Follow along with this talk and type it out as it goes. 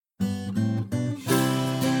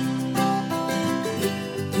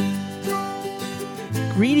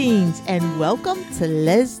Greetings and welcome to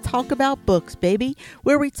Let's Talk About Books, baby,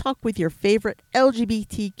 where we talk with your favorite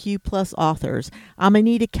LGBTQ plus authors. I'm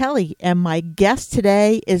Anita Kelly, and my guest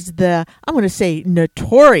today is the, I'm going to say,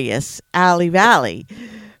 notorious Allie Vali.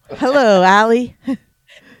 Hello, Allie.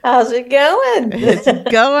 How's it going?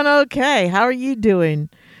 It's going okay. How are you doing?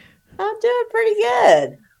 I'm doing pretty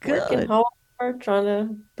good. Good. Working hard, trying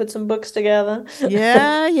to put some books together.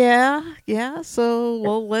 Yeah. So,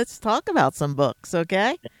 well, let's talk about some books,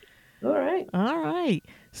 okay? All right.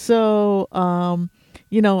 So,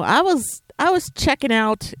 I was checking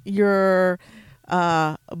out your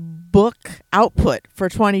book output for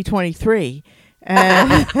 2023,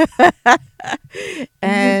 and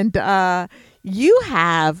and you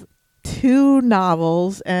have two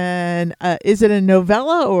novels, and is it a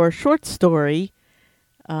novella or a short story?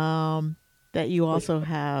 That you also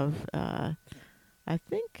have, I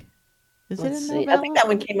think, is Let's it a see. novella? I think that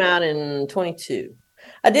one came out in 22.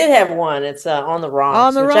 I did have one. It's On the Rocks.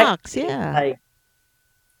 On the which Rocks, yeah.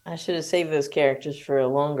 I should have saved those characters for a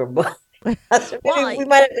longer book. Maybe Well, we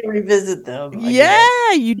might have to revisit them.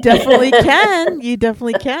 yeah, you definitely can. You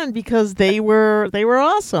definitely can because they were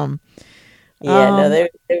awesome. Yeah, no, they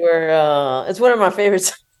were. It's one of my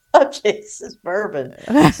favorite subjects is bourbon.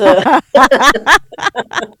 So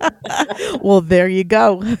Well, there you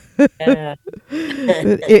go. yeah.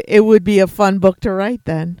 It would be a fun book to write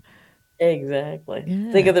then. Exactly.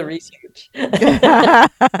 Think Yeah. of the research.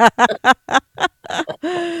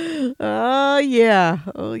 Oh yeah,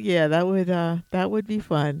 that would be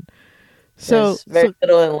fun. So There's very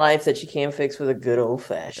little in life that you can't fix with a good old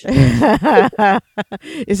fashioned.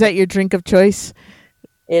 is that your drink of choice?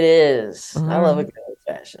 It is. I love a Um, good old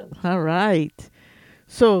fashioned. all right.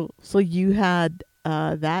 So you had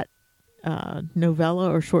that novella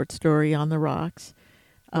or short story on the rocks,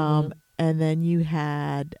 Hmm. and then you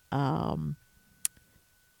had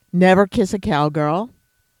Never Kiss a Cowgirl,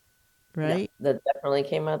 Yeah, right? that definitely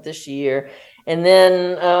came out this year. And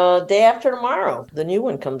then day after tomorrow, the new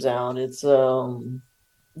one comes out. It's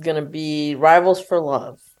gonna be Rivals for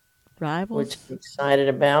Love, which Rivals. I'm excited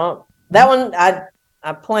about. That Oh, one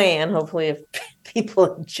I plan, hopefully if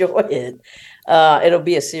people enjoy it. It'll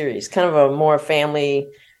be a series, kind of a more family,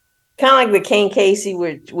 kind of like the Kane Casey,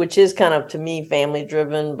 which is kind of to me family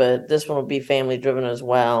driven, but this one will be family driven as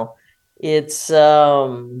well. It's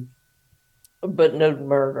but no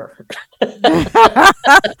murder. You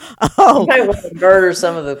oh, might want to murder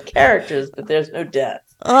some of the characters, but there's no death.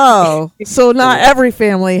 oh. So not every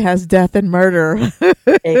family has death and murder.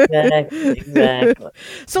 Exactly.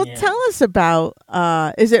 So Yeah. tell us about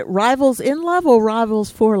is it Rivals in Love or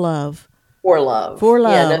Rivals for Love? For love. For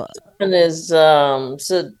Yeah, no, love. this one is so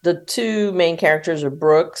the two main characters are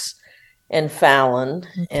Brooks and Fallon,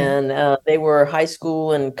 Okay. and they were high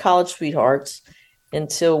school and college sweethearts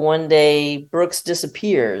until one day Brooks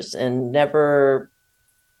disappears and never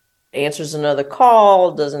answers another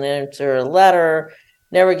call, doesn't answer a letter,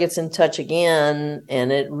 never gets in touch again,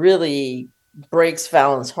 and it really breaks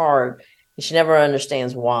Fallon's heart. And she never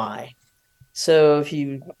understands why. So if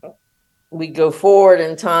you we go forward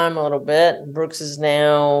in time a little bit, Brooks is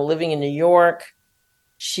now living in New York.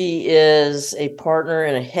 She is a partner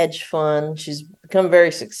in a hedge fund. She's become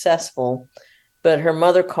very successful, but her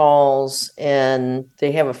mother calls and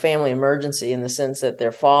they have a family emergency in the sense that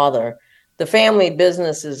the family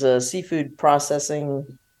business is a seafood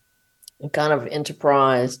processing kind of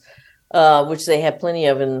enterprise, which they have plenty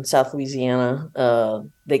of in South Louisiana.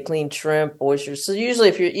 They clean shrimp, oysters. So usually,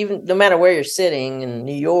 if you're even no matter where you're sitting in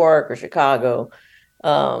New York or Chicago,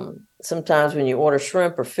 sometimes when you order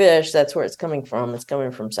shrimp or fish, that's where it's coming from. It's coming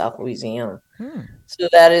from South Louisiana. Hmm. So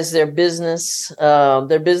that is their business.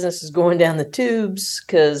 Their business is going down the tubes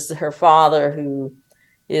because her father, who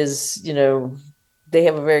is, they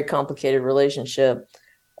have a very complicated relationship,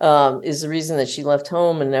 is the reason that she left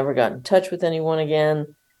home and never got in touch with anyone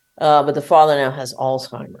again. But the father now has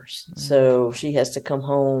Alzheimer's, so she has to come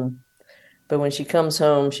home. But when she comes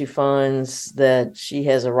home, she finds that she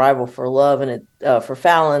has a rival for love, and for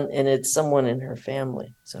Fallon, and it's someone in her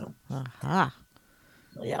family. So, Aha.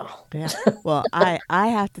 yeah. Yeah. Well, I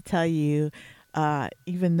have to tell you,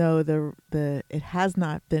 even though the it has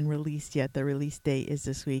not been released yet, the release date is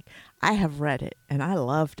this week. I have read it and I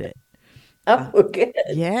loved it. Oh, Uh, good.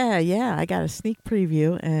 yeah. I got a sneak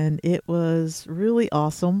preview and it was really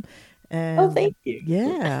awesome. Oh, And thank you.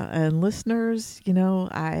 yeah, and listeners,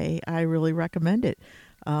 I really recommend it.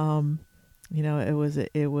 Um,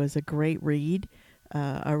 it was a great read,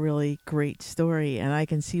 a really great story, and I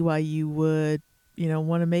can see why you would,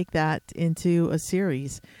 want to make that into a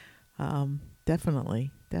series.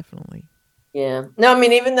 Definitely. Yeah. No, I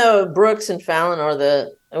mean, even though Brooks and Fallon are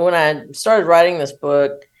when I started writing this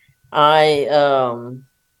book, I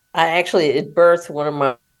I actually it birthed one of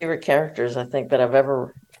my favorite characters I think that I've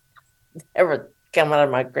ever come out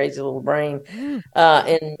of my crazy little brain.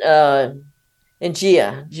 Mm. In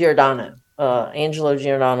Giordano, Angelo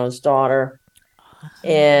Giordano's daughter,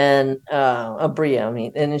 and Abria. I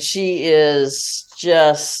mean, and she is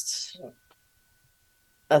just.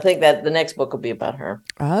 I think that the next book will be about her.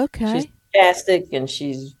 She's Okay. fantastic, and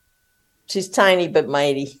she's tiny but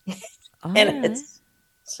mighty, All and right. it's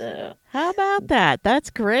so How about that? That's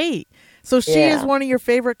great. So she is yeah. one of your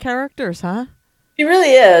favorite characters, huh? She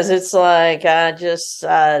really is. It's like I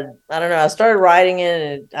don't know. I started writing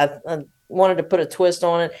it, and I wanted to put a twist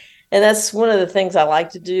on it, and that's one of the things I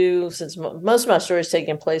like to do. Since most of my stories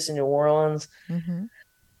taking place in New Orleans, Mm-hmm.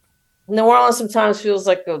 New Orleans sometimes feels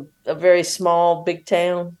like a very small, big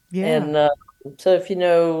town, Yeah. and so if you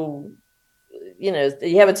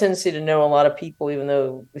have a tendency to know a lot of people, even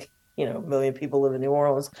though a million people live in New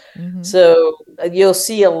Orleans. Mm-hmm. So you'll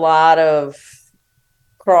see a lot of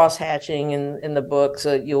cross hatching in the book.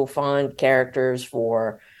 So you'll find characters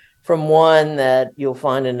from one that you'll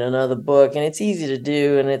find in another book, and it's easy to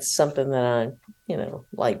do, and it's something that I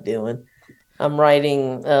like doing. I'm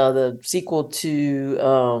writing the sequel to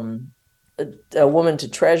a Woman to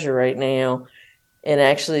Treasure right now, and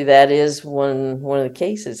actually that is one of the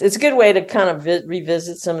cases. It's a good way to kind of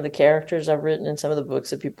revisit some of the characters I've written in some of the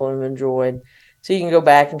books that people have enjoyed, so you can go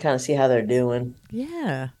back and kind of see how they're doing.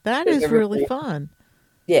 Yeah. That is really fun.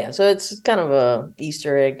 Yeah, so it's kind of a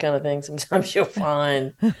Easter egg kind of thing. Sometimes you'll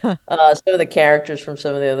find some of the characters from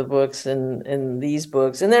some of the other books in these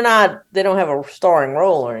books, and they don't have a starring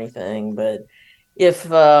role or anything. But if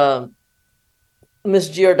Miss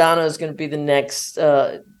Giordano is going to be the next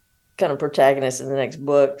kind of protagonist in the next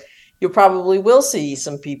book, you probably will see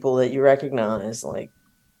some people that you recognize, like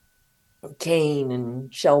Kane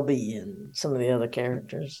and Shelby and some of the other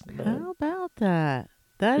characters. But How about that?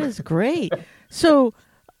 That is great. So,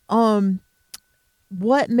 um,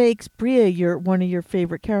 what makes Bria your one of your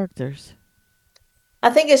favorite characters? I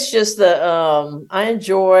think it's just I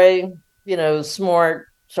enjoy, smart,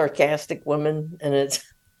 sarcastic women, and it's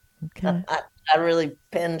Okay. I really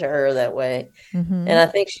pinned her that way. And Mm-hmm. I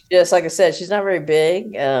think she just, like I said, she's not very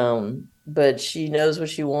big, but she knows what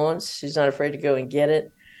she wants. She's not afraid to go and get it.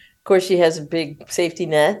 Of course, she has a big safety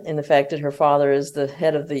net in the fact that her father is the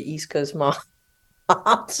head of the East Coast mob.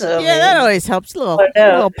 So, I Yeah, that mean, always helps. A little, I don't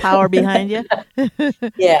know. little power behind you.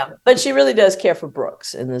 Yeah, but she really does care for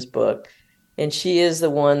Brooks in this book. And she is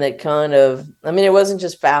the one that kind of, I mean, it wasn't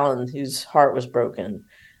just Fallon whose heart was broken.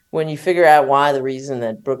 When you figure out why the reason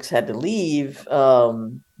that Brooks had to leave,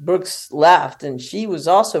 Brooks left, and she was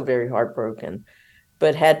also very heartbroken,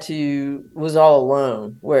 but was all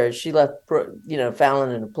alone, where she left,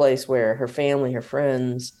 Fallon in a place where her family, her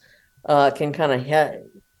friends, can kind of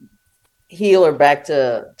heal her back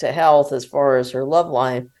to health as far as her love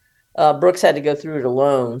life. Brooks had to go through it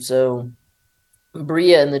alone. So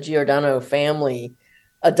Bria and the Giordano family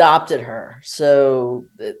adopted her. So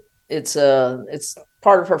it's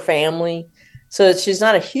part of her family. So she's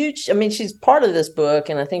not a huge, I mean, she's part of this book,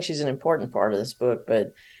 and I think she's an important part of this book,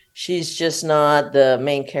 but she's just not the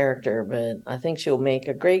main character. But I think she'll make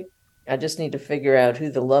a great, I just need to figure out who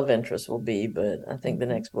the love interest will be, but I think the Mhm.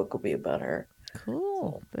 next book will be about her.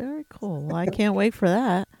 Cool. So. Very cool. Well, I can't wait for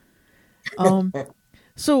that. Um,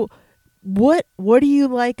 so what do you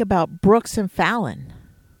like about Brooks and Fallon?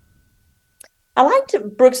 I liked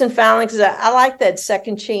Brooks and Fallon because I like that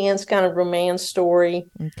second chance kind of romance story.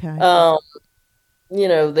 Okay. Um,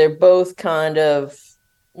 they're both kind of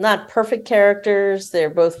not perfect characters. They're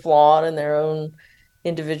both flawed in their own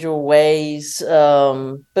individual ways.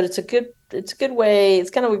 But it's a good way.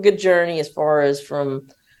 It's kind of a good journey as far as from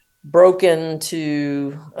broken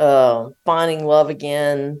to finding love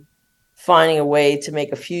again, finding a way to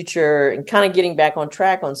make a future, and kind of getting back on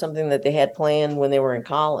track on something that they had planned when they were in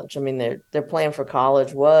college. I mean, their plan for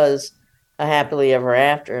college was a happily ever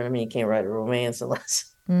after. I mean, you can't write a romance unless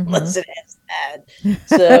Mm-hmm. unless it has that.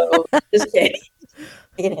 So this case,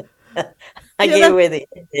 you know, I Yeah. gave away the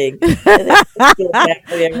ending. And then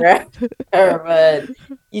happily ever after, but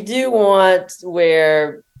you do want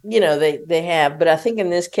where they have. But I think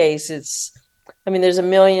in this case, I mean, there's a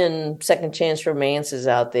million second chance romances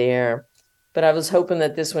out there, but I was hoping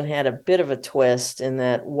that this one had a bit of a twist in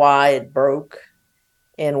that why it broke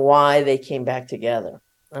and why they came back together.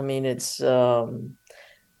 I mean, it's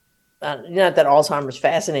not that Alzheimer's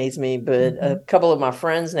fascinates me, but Mm-hmm. a couple of my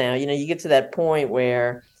friends now, you get to that point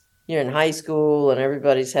where you're in high school and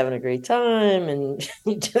everybody's having a great time and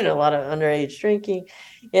you're doing a lot of underage drinking.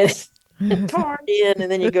 And and partying,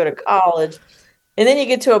 and then you go to college, and then you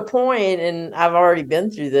get to a point, and I've already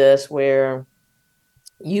been through this, where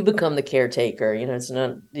you become the caretaker. It's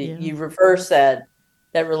not, Yeah. you reverse that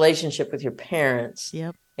relationship with your parents,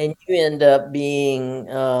 Yep. and you end up being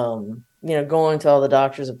going to all the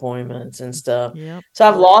doctor's appointments and stuff. Yep. So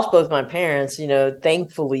I've lost both my parents.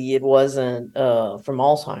 Thankfully it wasn't from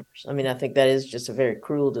Alzheimer's. I mean, I think that is just a very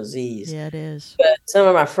cruel disease. Yeah, it is. But some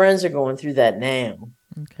of my friends are going through that now.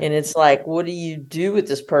 Okay. And it's like, what do you do with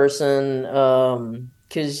this person?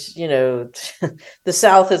 Because the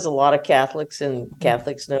South has a lot of Catholics, and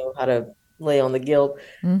Catholics know how to lay on the guilt.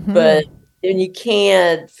 Mm-hmm. But then you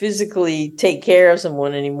can't physically take care of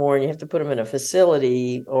someone anymore, and you have to put them in a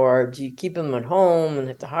facility, or do you keep them at home and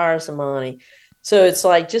have to hire somebody? So it's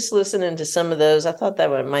like, just listening to some of those, I thought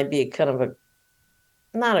that might be a kind of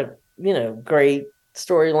not a great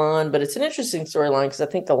storyline, but it's an interesting storyline, because I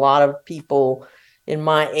think a lot of people in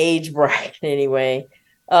my age bracket anyway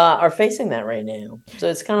are facing that right now. So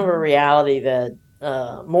it's kind of a reality that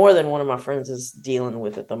more than one of my friends is dealing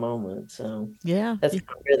with at the moment. So Yeah. that's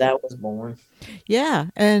where that was born. Yeah.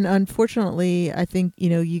 And unfortunately, I think,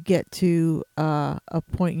 you get to a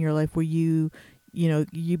point in your life where you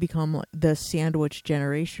become like the sandwich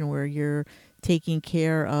generation, where you're taking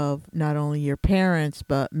care of not only your parents,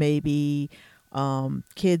 but maybe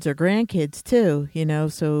kids or grandkids too,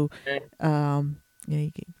 so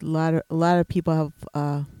you get a lot of people have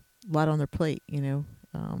a lot on their plate,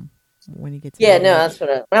 when you get to that That's age.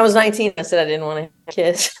 when I was 19, I said I didn't want to have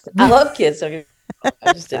kids. I love kids, so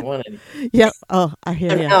I just didn't want any. Yep. Oh, I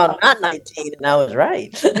hear I'm you. now not 19, and I was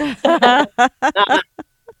right.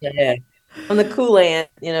 Yeah. On the cool end,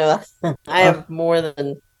 I have more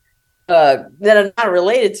than that are not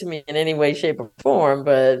related to me in any way, shape, or form,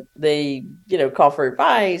 but they, call for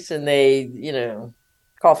advice, and they,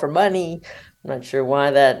 call for money. I'm not sure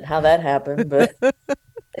how that happened, but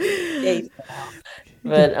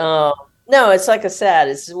but no, it's like I said,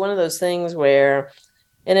 it's one of those things where,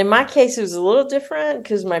 and in my case, it was a little different,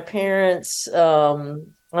 because my parents,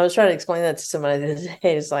 I was trying to explain that to somebody the other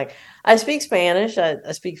day. It's like, I speak Spanish. I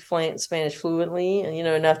speak Spanish fluently, and,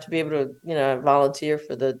 enough to be able to, volunteer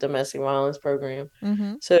for the domestic violence program.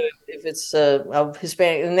 Mm-hmm. So if it's a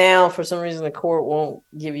Hispanic, now for some reason the court won't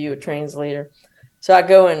give you a translator. So I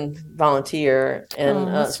go and volunteer, and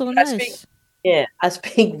That's so I speak, nice.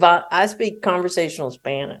 I speak conversational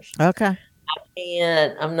Spanish, Okay.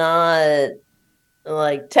 and I'm not,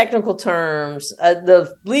 like, technical terms,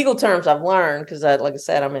 the legal terms I've learned, because like I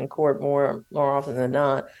said, I'm in court more often than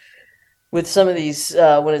not. With some of these,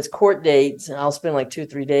 when it's court dates, I'll spend like 2 or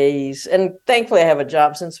 3 days, and thankfully I have a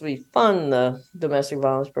job, since we fund the domestic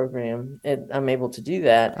violence program, and I'm able to do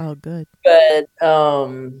that. Oh, good. But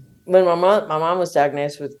when my mom was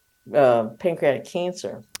diagnosed with pancreatic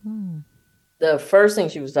cancer, the first thing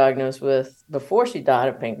she was diagnosed with before she died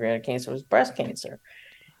of pancreatic cancer was breast cancer.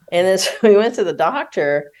 And then so we went to the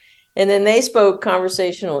doctor, and then they spoke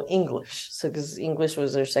conversational English. So, because English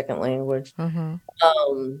was their second language. Uh-huh.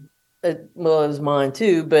 It was mine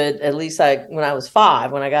too, but at least when I was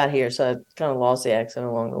 5, when I got here, so I kind of lost the accent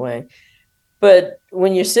along the way. But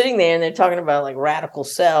when you're sitting there and they're talking about like radical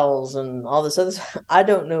cells and all this other stuff, I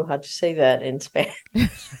don't know how to say that in Spanish.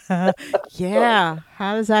 Yeah.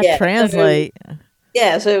 How does that Yeah, translate?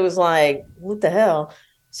 so it was like, what the hell?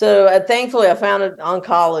 So thankfully I found an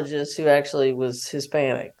oncologist who actually was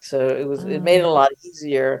Hispanic. So it made it a lot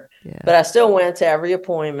easier. Yeah. But I still went to every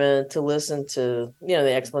appointment to listen to,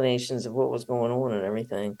 the explanations of what was going on and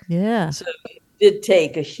everything. Yeah. So it did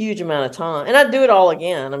take a huge amount of time. And I'd do it all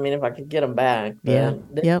again. I mean, if I could get them back. But Yeah.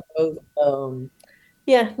 Yep. both, no,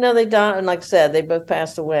 they died. And like I said, they both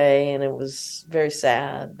passed away, and it was very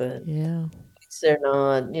sad. But Yeah. they're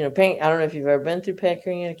not, I don't know if you've ever been through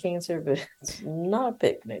pancreatic cancer, but it's not a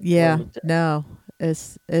picnic. Yeah. No,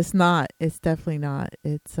 it's not. It's definitely not.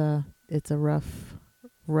 It's a rough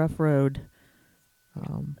road.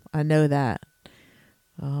 I know that.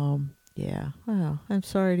 Yeah. Wow. I'm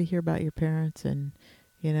sorry to hear about your parents, and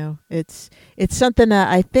it's something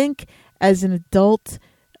that I think as an adult,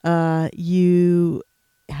 you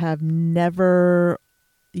were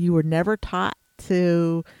never taught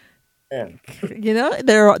to. Yeah.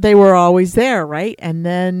 They were always there, right? And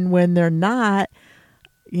then when they're not,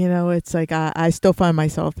 it's like I still find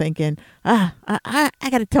myself thinking, I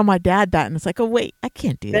got to tell my dad that, and it's like, oh wait, I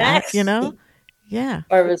can't do that, Yeah.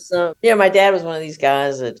 Or it was my dad was one of these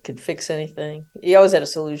guys that could fix anything. He always had a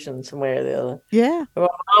solution some way or the other. Yeah. My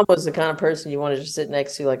mom was the kind of person you wanted to sit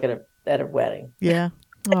next to, like at a wedding. Yeah.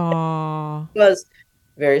 Aww. Was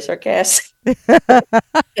very sarcastic. And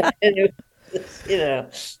it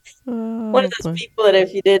was, One of Oh, those but people that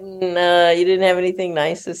if you didn't have anything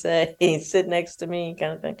nice to say, sit next to me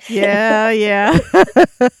kind of thing. yeah, yeah.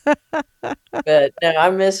 But no, I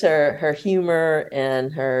miss her humor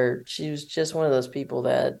and she was just one of those people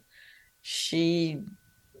that she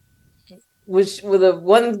was with a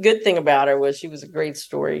one good thing about her was she was a great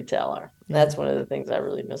storyteller. Yeah. That's one of the things I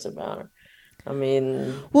really miss about her. I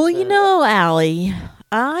mean, Well, Allie,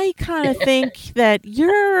 I kind of think that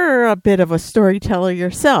you're a bit of a storyteller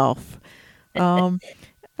yourself. Um,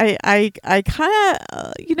 I kind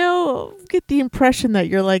of, get the impression that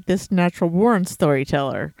you're like this natural born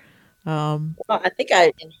storyteller. Um, well, I think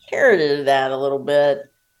I inherited that a little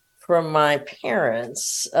bit from my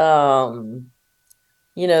parents.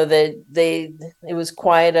 They it was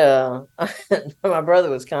quite a my brother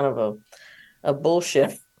was kind of a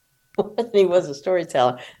bullshit. He was a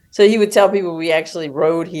storyteller. So he would tell people we actually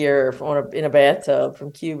rode here in a bathtub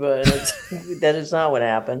from Cuba, and that is not what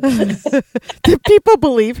happened. did people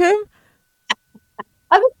believe him?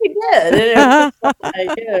 I think we did. And it was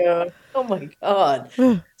like, oh my God.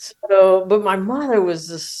 So, but my mother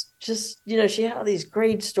was just, she had all these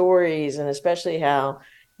great stories, and especially how,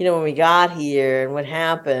 when we got here and what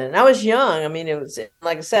happened. And I was young. I mean, it was,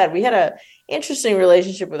 like I said, we had a interesting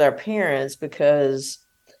relationship with our parents because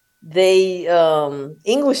they,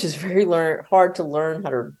 English is very hard to learn how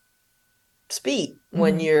to speak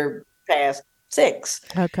when Mhm. you're past 6.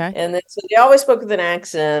 Okay. And then, so they always spoke with an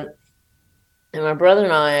accent. And my brother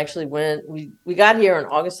and I actually we got here on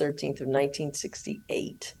August 13th of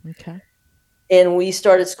 1968. Okay. And we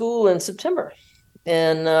started school in September.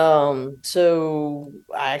 And so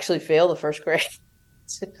I actually failed the first grade.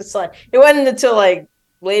 It's like, it wasn't until like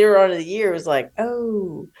later on in the year, it was like,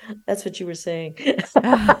 oh, that's what you were saying.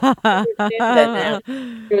 I understand that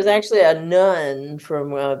now. There was actually a nun from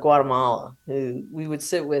Guatemala who we would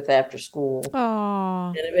sit with after school. Oh,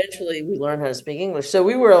 And eventually we learned how to speak English. So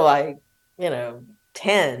we were like,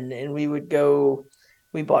 10, and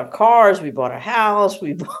we bought cars, we bought a house,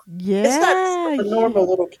 it's not yeah, what a normal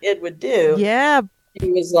little kid would do. yeah. He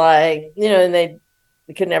was like, and they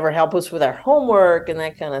could never help us with our homework and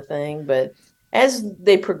that kind of thing. But as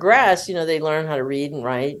they progressed, they learned how to read and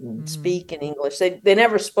write and Mm-hmm. speak in English. They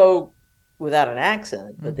never spoke without an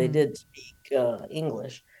accent, but they Mm-hmm. did speak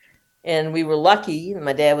English. And we were lucky.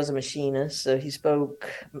 My dad was a machinist, so he spoke.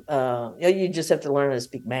 You just have to learn how to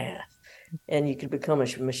speak math, and you could become a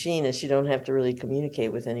machinist. You don't have to really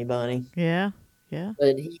communicate with anybody. Yeah, yeah.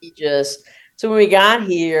 But so when we got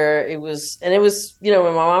here, it was, when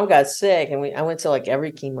my mom got sick, and I went to like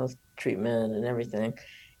every chemo treatment and everything.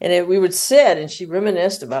 And we would sit, and she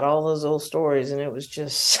reminisced about all those old stories, and it was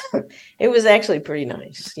just, it was actually pretty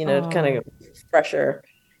nice, kind Oh, of fresher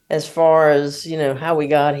as far as, how we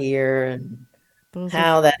got here and those are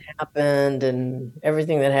how that happened and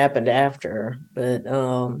everything that happened after. But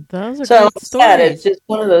those are so like great I said, it's stories. just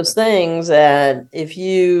one of those things that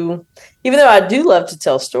even though I do love to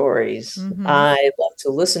tell stories, Mm-hmm. I love to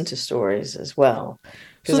listen to stories as well.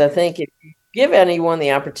 Because So I think if you give anyone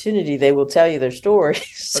the opportunity, they will tell you their stories.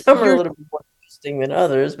 Some are a you're little bit more interesting than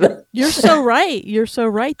others, but you're so right. You're so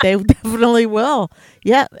right. They definitely will.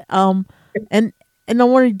 Yeah. And I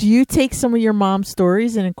wonder, do you take some of your mom's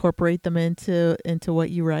stories and incorporate them into what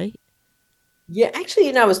you write? yeah,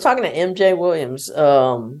 actually, I was talking to MJ Williams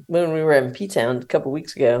when we were in P Town a couple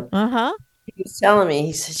weeks ago. Uh huh. He was telling me,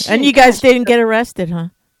 he said, And "Gee, you guys gosh, didn't get arrested, huh?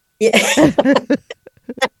 yeah."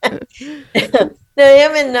 No,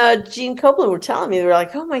 him and Gene Copeland were telling me, they were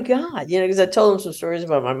like, "Oh my God," because I told them some stories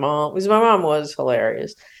about my mom, because my mom was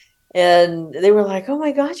hilarious, and they were like, "Oh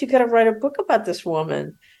my God, you got to write a book about this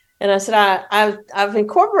woman." And I said, I've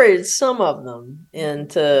incorporated some of them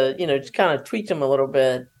into, just kind of tweaked them a little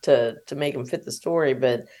bit to make them fit the story,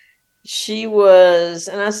 but she was,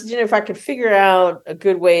 and I said, if I could figure out a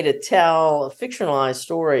good way to tell a fictionalized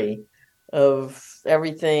story of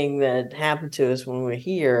everything that happened to us when we were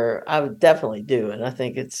here, I would definitely do it. I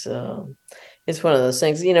think it's one of those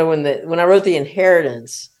things. When I wrote The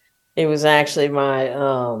Inheritance, it was actually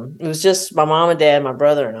it was just my mom and dad, my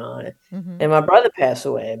brother and I, Mm-hmm. and my brother passed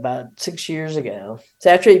away about 6 years ago. So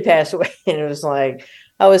after he passed away, and it was like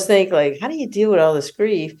I was thinking, like, how do you deal with all this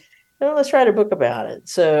grief? Well, let's write a book about it.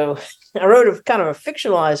 So I wrote a kind of a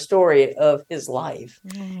fictionalized story of his life.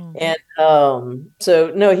 Oh. And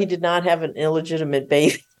so no, he did not have an illegitimate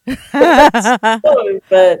baby.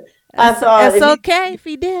 But I thought It's okay if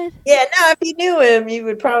he did. if he knew him, he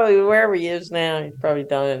would probably, wherever he is now, he's probably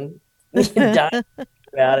done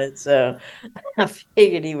about it. So I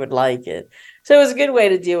figured he would like it. So it was a good way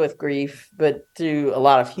to deal with grief, but through a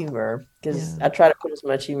lot of humor, because Yeah. I try to put as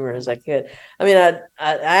much humor as I could. I mean,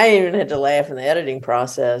 I even had to laugh in the editing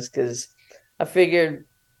process because I figured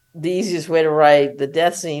the easiest way to write the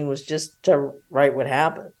death scene was just to write what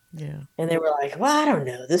happened. Yeah. And they were like, well, I don't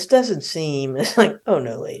know. This doesn't seem. It's like, oh,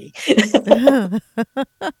 no, lady.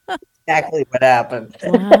 Exactly what happened.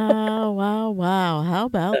 Wow, wow, wow. How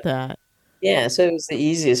about that? Yeah, so it was the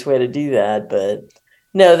easiest way to do that. But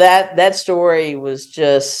no, that story was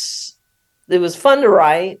just it was fun to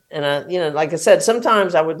write. And like I said,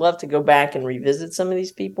 sometimes I would love to go back and revisit some of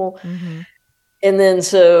these people. Mm-hmm. And then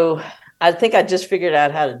so I think I just figured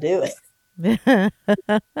out how to do it.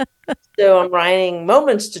 So I'm writing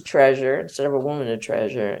Moments to Treasure instead of A Woman to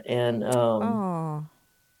Treasure. And Oh.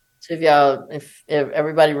 so if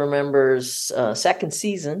everybody remembers second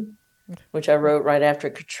season, which I wrote right after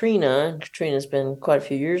Katrina. Katrina's been quite a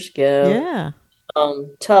few years ago. Yeah.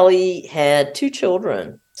 Tully had 2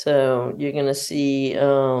 children. So you're going to see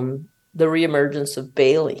the reemergence of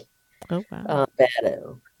Bailey, Oh wow.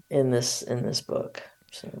 Bado, in this book.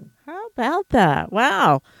 So How about that?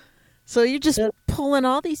 Wow. So you're just pulling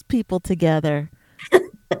all these people together.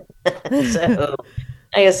 so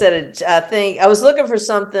like I said, I think I was looking for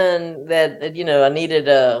something that I needed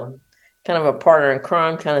a kind of a partner in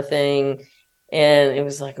crime kind of thing. And it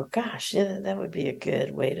was like, oh gosh, yeah, that would be a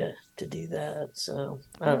good way to do that. So,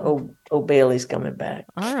 Bailey's coming back.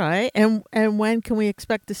 All right. And when can we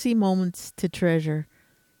expect to see Moments to Treasure?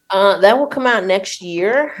 That will come out next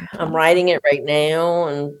year. Okay. I'm writing it right now,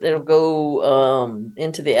 and it'll go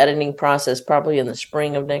into the editing process probably in the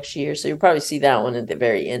spring of next year. So you'll probably see that one at the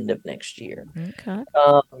very end of next year. Okay. Kind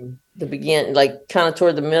of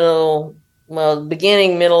toward the middle. Well,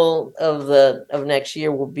 middle of next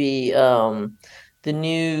year will be the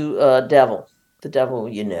new Devil. The Devil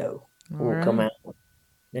will come out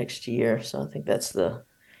next year. So I think that's the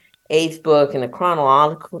 8th book in the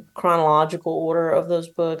chronological order of those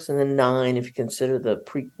books, and then 9 if you consider the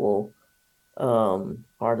prequel,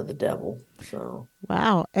 Heart of the Devil. So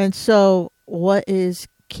wow. And so, what is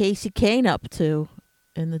Casey Kane up to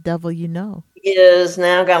in The Devil You Know? He is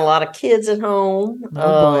now got a lot of kids at home.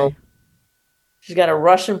 Oh boy. She's got a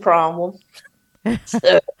Russian problem.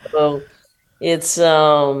 So it's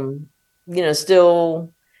still,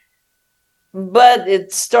 but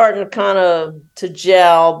it's starting to kind of to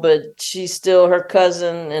gel. But she's still her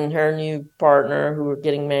cousin and her new partner who are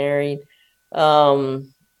getting married. I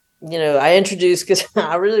introduced, because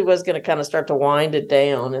I really was going to kind of start to wind it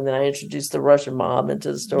down, and then I introduced the Russian mob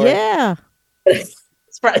into the story. Yeah. It's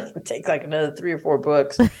probably going to take like another 3 or 4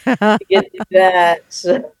 books to get to that.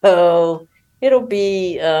 So it'll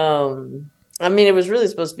be, it was really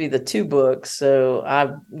supposed to be the 2 books. So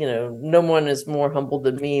no one is more humbled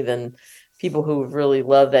than me than people who really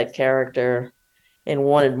love that character and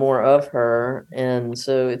wanted more of her. And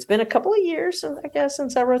so it's been a couple of years, I guess,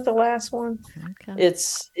 since I wrote the last one. Okay.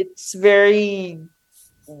 It's very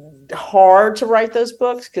hard to write those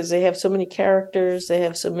books because they have so many characters. They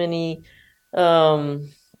have so many, I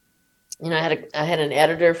had an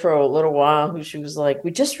editor for a little while who she was like,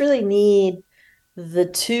 we just really need the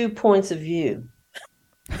 2 points of view,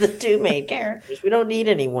 the 2 main characters. We don't need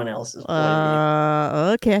anyone else's point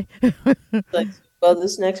of view. Okay. Like, well,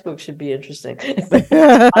 this next book should be interesting.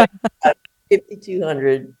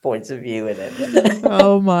 5,200 points of view in it.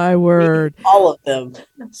 Oh my word! All of them.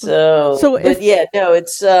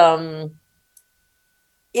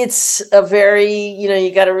 It's a very,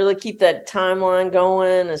 you got to really keep that timeline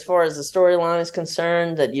going as far as the storyline is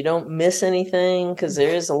concerned, that you don't miss anything, because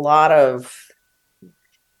there is a lot of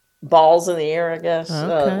balls in the air, I guess,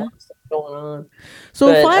 going on. So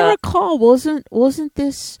if I recall, wasn't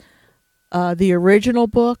this the original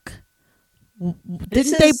book?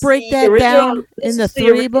 Didn't they break that down in the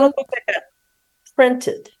 3 book? That got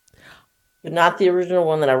printed, but not the original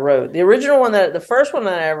one that I wrote. The original one, the first one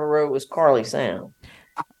that I ever wrote was Carly Sound.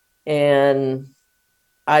 And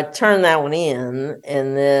I turned that one in,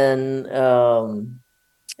 and then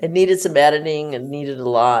it needed some editing. It needed a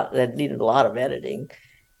lot of editing.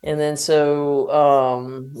 And then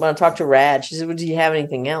so when I talked to Rad, she said, well, do you have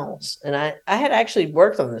anything else? And I had actually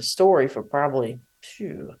worked on this story for probably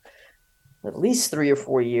at least 3 or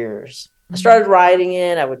 4 years. I started writing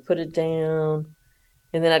it. I would put it down,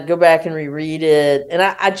 and then I'd go back and reread it. And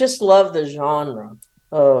I just love the genre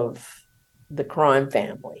of the crime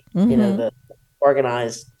family, the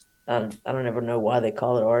organized. I don't ever know why they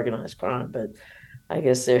call it organized crime, but I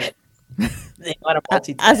guess they want to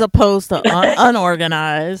multitask. As opposed to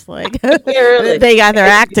unorganized, like really. They got their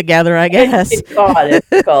act together, I guess. They call it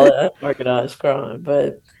unorganized crime,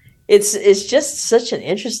 but it's just such an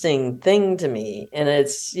interesting thing to me. And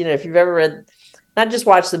it's, if you've ever read, not just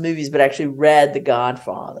watched the movies, but actually read The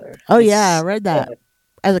Godfather. Oh yeah, I It's, read that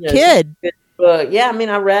as a it's such kid. a good book. Yeah, I mean,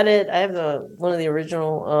 I read it. I have one of the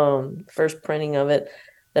original first printing of it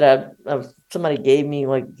that somebody gave me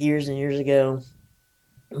like years and years ago.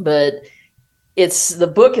 But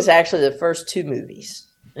the book is actually the first two movies,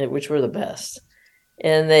 which were the best.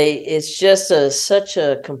 And it's just such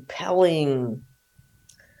a compelling,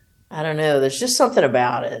 I don't know, there's just something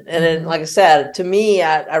about it. And then, like I said, to me,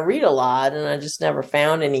 I read a lot and I just never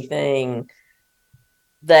found anything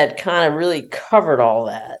that kind of really covered all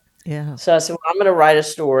that. Yeah. So I said, well, I'm going to write a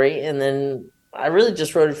story. And then I really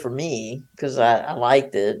just wrote it for me because I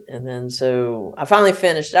liked it. And then so I finally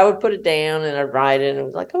finished. I would put it down and I'd write it. And it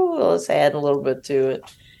was like, oh, well, let's add a little bit to it.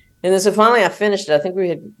 And then so finally I finished it. I think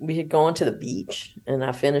we had gone to the beach and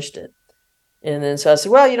I finished it. And then so I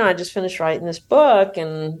said, well, I just finished writing this book,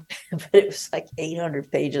 and but it was like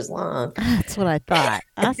 800 pages long. That's what I thought.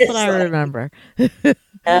 That's what I remember.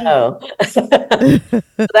 Oh, so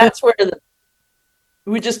that's where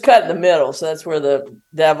we just cut in the middle. So that's where the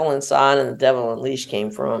Devil Inside and the Devil Unleashed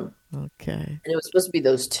came from. Okay. And it was supposed to be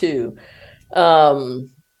those two. And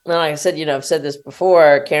like I said, I've said this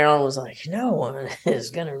before. Carolyn was like, no one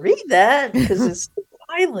is going to read that because it's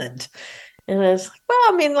violent. And I was like, well,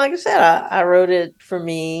 I mean, like I said, I wrote it for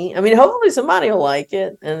me. I mean, hopefully somebody will like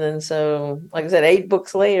it. And then so, like I said, 8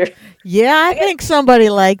 books later. Yeah, I think somebody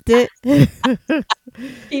liked it.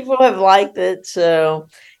 People have liked it. So,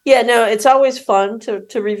 yeah, no, it's always fun to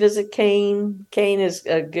revisit Cain. Cain is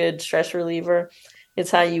a good stress reliever. It's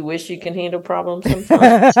how you wish you can handle problems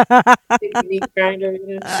sometimes.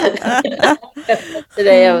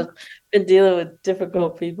 Today I was been dealing with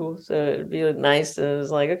difficult people, so it'd be nice. And it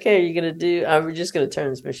was like, okay, are you gonna do? We're just gonna turn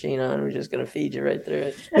this machine on. We're just gonna feed you right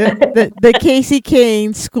through it. the Casey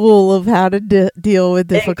Kane school of how to deal with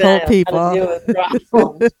difficult people. How to deal with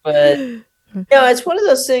problems, but it's one of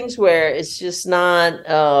those things where it's just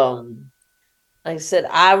not. Like I said,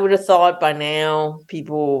 I would have thought by now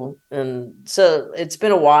people, and so it's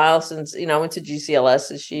been a while since, I went to GCLS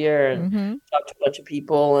this year and talked to a bunch of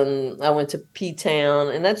people, and I went to P-Town,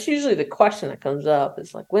 and that's usually the question that comes up.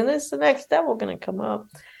 It's like, when is the next devil going to come up?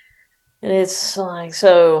 And it's like,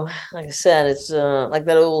 so, like I said, it's like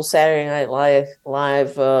that old Saturday Night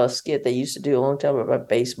Live skit they used to do a long time about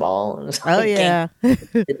baseball. And it's like, yeah.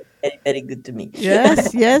 Very, very good to me.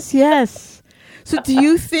 Yes. So do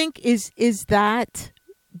you think is that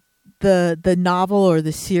the novel or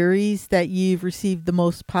the series that you've received the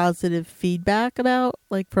most positive feedback about,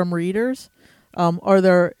 like from readers?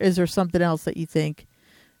 Or is there something else that you think?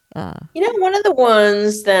 One of the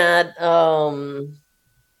ones that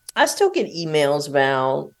I still get emails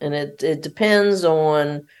about, and it depends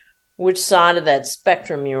on which side of that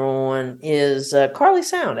spectrum you're on, is Carly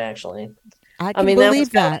Sound, actually. I believe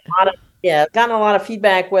that. Gotten a lot of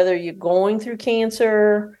feedback, whether you're going through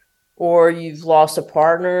cancer or you've lost a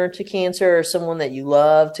partner to cancer or someone that you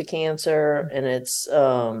love to cancer. And it's,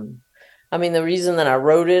 the reason that I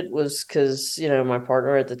wrote it was because, my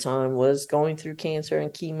partner at the time was going through cancer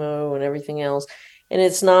and chemo and everything else. And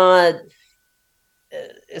it's not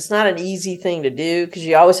an easy thing to do because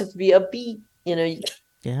you always have to be upbeat. You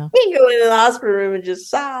can't go into the hospital room and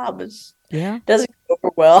just sob. It doesn't go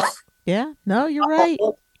over well. Yeah, no, you're right.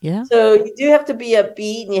 Yeah. So you do have to be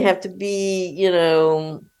upbeat, and you have to be,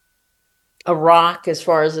 a rock as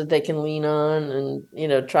far as that they can lean on,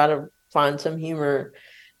 and, try to find some humor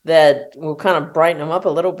that will kind of brighten them up a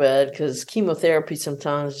little bit, because chemotherapy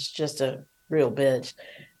sometimes is just a real bitch.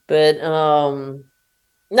 But no,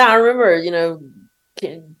 I remember,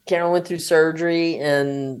 Carol went through surgery,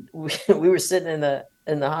 and we were sitting in the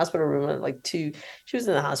hospital room at she was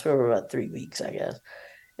in the hospital for about 3 weeks, I guess.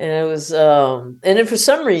 And it was, and then for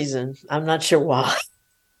some reason, I'm not sure why,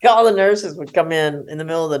 all the nurses would come in the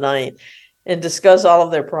middle of the night and discuss all of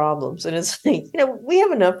their problems. And it's like, we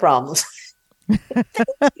have enough problems.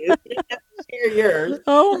 You share yours.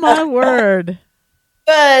 Oh, my word.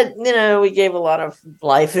 But, we gave a lot of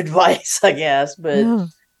life advice, I guess. But,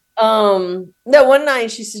 no, one night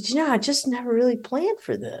she said, I just never really planned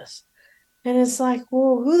for this. And it's like,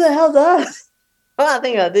 well, who the hell does? Well, I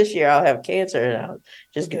think this year I'll have cancer, and I'll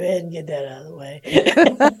just go ahead and get that out of the way.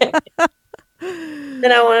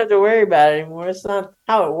 Then I won't have to worry about it anymore. It's not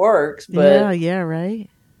how it works, but yeah, right.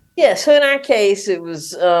 Yeah, so in our case, it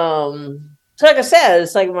was so like I said,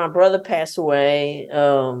 it's like my brother passed away.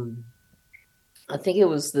 I think it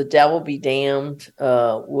was The Devil Be Damned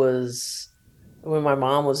was when my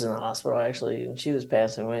mom was in the hospital, actually, and she was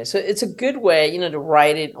passing away. So it's a good way, to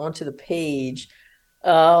write it onto the page.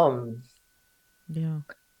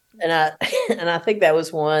 And I and I think that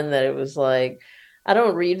was one that it was like, I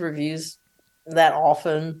don't read reviews that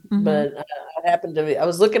often, Mm-hmm. but I happened to be, I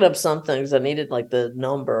was looking up some things. I needed like the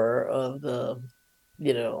number of the,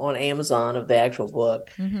 on Amazon of the actual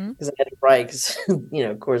book, Mm-hmm. because I had to write, because,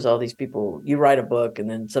 of course, all these people, you write a book and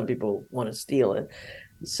then some people want to steal it.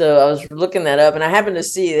 So I was looking that up, and I happened to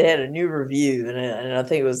see they had a new review, and I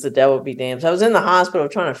think it was The Devil Be Damned. So I was in the hospital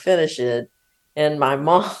trying to finish it, and my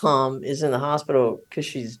mom is in the hospital because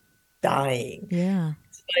she's dying. Yeah.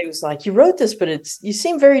 Somebody was like, "You wrote this, but you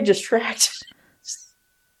seem very distracted."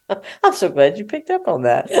 I'm so glad you picked up on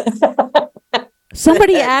that.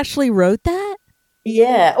 Somebody actually wrote that?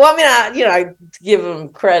 Yeah. Well, I mean, I give them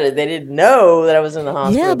credit. They didn't know that I was in the Yeah,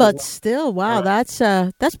 hospital. but still, wow, that's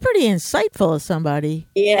pretty insightful of somebody.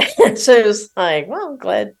 Yeah. So it was like, well, I'm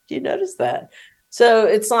glad you noticed that. So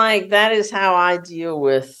it's like, that is how I deal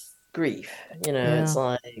with grief. Yeah. It's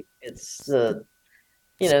like, I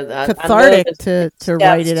know Cathartic there's to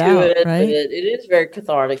write steps it to out, it, but right? it is very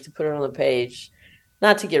cathartic to put it on the page.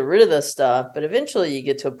 Not to get rid of the stuff, but eventually you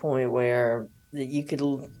get to a point where you could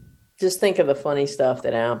just think of the funny stuff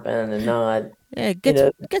that happened and not, Yeah, it you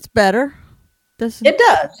know, gets better. Doesn't it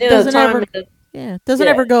does. doesn't Time ever is, doesn't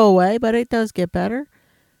yeah, ever go away, but it does get better.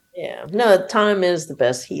 yeah. No, time is the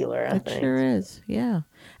best healer, I It think. sure is. Yeah.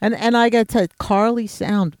 And I got to Carly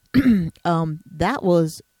Sound. You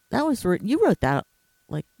wrote that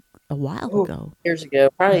like a while Oh, ago. years ago,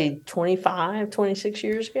 probably 25, 26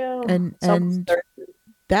 years ago. And It's almost 30.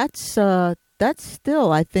 that's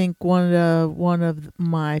still I think one of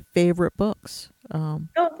my favorite books. Oh,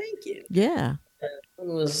 thank you. Yeah. It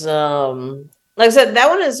was like I said, that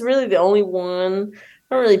one is really the only one.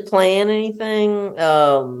 I don't really plan anything.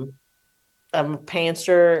 I'm a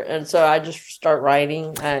pantser, and so I just start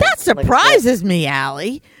writing. That Like I said, surprises me,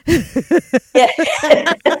 Allie. yeah.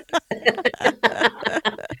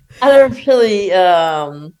 I don't really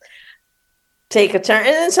take a turn,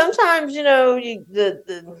 and then sometimes you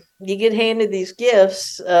get handed these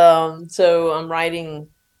gifts. So I'm writing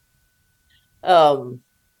um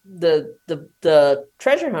the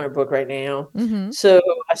treasure hunter book right now. Mm-hmm. So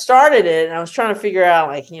I started it, and I was trying to figure out,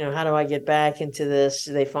 like, how do I get back into this?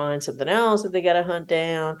 Do they find something else that they got to hunt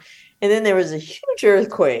down? And then there was a huge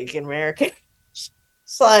earthquake in America.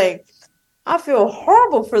 It's like, I feel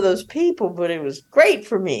horrible for those people, but it was great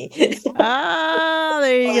for me. Ah,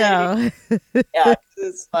 there you Like, go. yeah,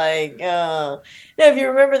 it's like, if you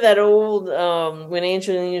remember that old, when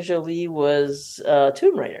Angelina Jolie was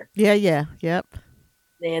Tomb Raider, Yeah, yeah, yep.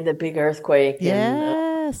 they had the big earthquake, and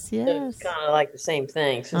Yes, so it's yes. kind of like the same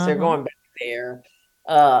thing, since they're Uh-huh. going back there,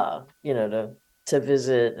 to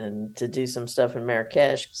visit and to do some stuff in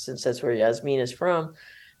Marrakesh, since that's where Yasmin is from.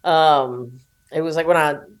 Um, it was like, when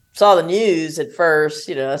I saw the news at first,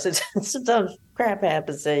 I said, sometimes crap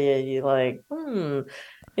happens to you. You like, like,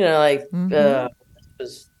 Mm-hmm. it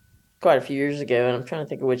was quite a few years ago, and I'm trying to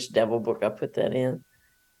think of which devil book I put that in.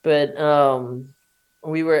 But I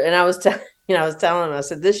was I was telling him, I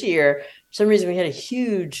said, this year, for some reason, we had a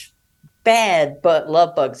huge bad but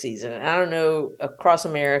love bug season. I don't know across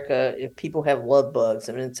America if people have love bugs.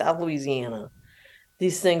 I mean, in South Louisiana,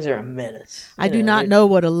 these things are a menace. I do not know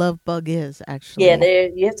what a love bug is, Yeah,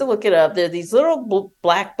 actually. you have to look it up. They're these little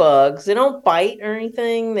black bugs. They don't bite or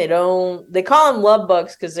anything. They call them love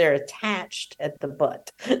bugs because they're attached at the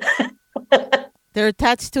butt. They're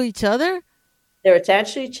attached to each other? They're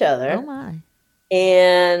attached to each Oh other, my.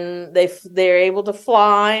 and they're able to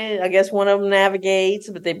fly. I guess one of them navigates,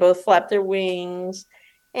 but they both flap their wings,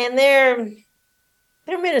 and they're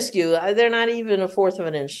minuscule. They're not even a fourth of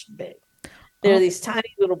an inch big. They're Oh, these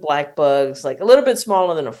tiny little black bugs, like a little bit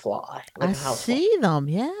smaller than a fly, like I a housefly. see them.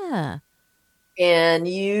 Yeah. And and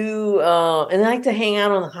they like to hang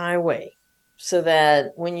out on the highway, so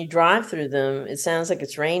that when you drive through them, it sounds like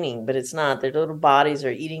it's raining, but it's not. Their little bodies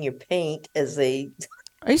are eating your paint as they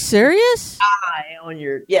Are you serious? die on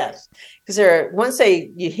your, yes, because once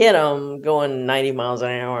you hit them going 90 miles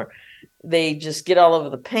an hour, they just get all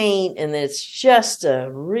over the paint, and it's just a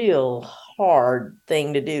real hard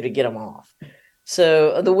thing to do to get them off.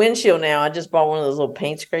 So the windshield now, I just bought one of those little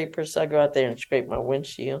paint scrapers, so I go out there and scrape my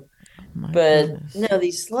windshield. Oh my But goodness. no,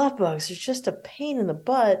 these love bugs are just a pain in the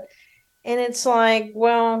butt. And it's like,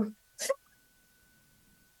 well,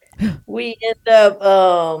 we end up,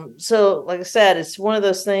 so like I said, it's one of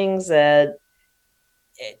those things that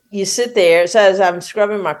you sit there. So as I'm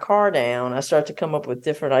scrubbing my car down, I start to come up with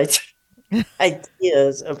different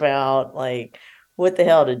ideas about, like, what the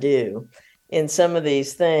hell to do in some of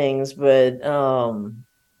these things. But I'm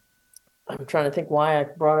trying to think why I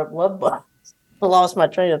brought up love bugs. I lost my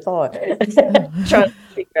train of thought. Trying to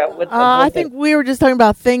figure out what the I book. think we were just talking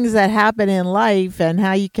about things that happen in life and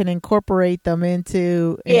how you can incorporate them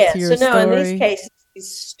into Yeah. your So no, in these story. cases, these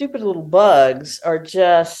stupid little bugs are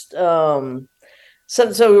just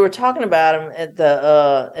so we were talking about them at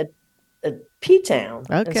the at P Town,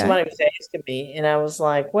 and Okay. somebody was asking me, and I was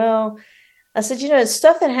like, well, I said, it's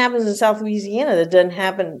stuff that happens in South Louisiana that doesn't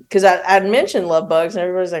happen because I'd mentioned love bugs, and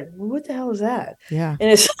everybody's like, well, what the hell is that? Yeah.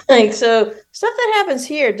 And it's like, so stuff that happens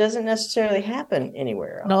here doesn't necessarily happen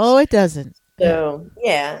anywhere else. No, it doesn't. So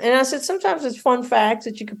yeah, and I said sometimes it's fun facts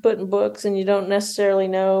that you could put in books, and you don't necessarily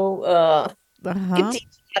know. You Uh-huh. teach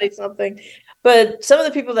somebody something. But some of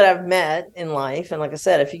the people that I've met in life, and like I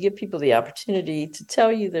said, if you give people the opportunity to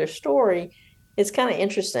tell you their story, it's kind of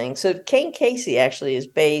interesting. So Kane Casey actually is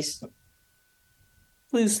based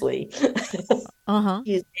loosely, Uh-huh.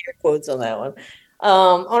 use air quotes on that one,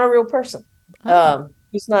 on a real person. Oh.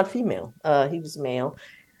 He's not female. He was male.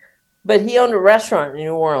 But he owned a restaurant in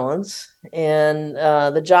New Orleans, and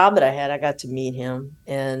the job that I had, I got to meet him,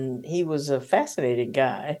 and he was a fascinating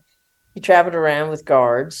guy. He traveled around with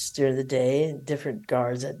guards during the day and different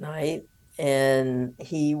guards at night, and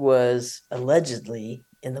he was allegedly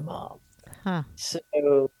in the mob. Huh. So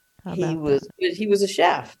How he about that? was a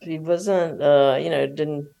chef. He wasn't,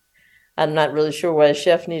 didn't. I'm not really sure why a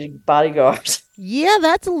chef needed bodyguards. Yeah,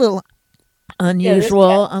 that's a little Yeah, this guy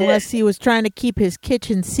unusual did. unless he was trying to keep his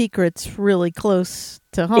kitchen secrets really close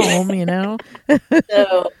to home.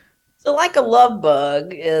 So, so like a love bug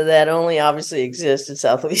that only obviously exists in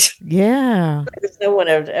South Louisiana. Yeah. Because no one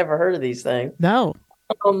ever heard of these things. No.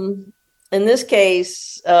 Um, in this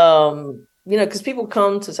case, because people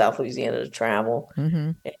come to South Louisiana to travel,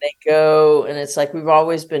 Mm-hmm. and they go, and it's like we've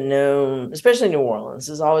always been known, especially New Orleans,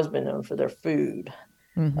 has always been known for their food.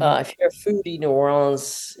 Mm-hmm. If you're a foodie, New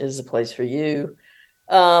Orleans is the place for you.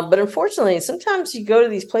 But unfortunately, sometimes you go to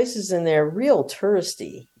these places and they're real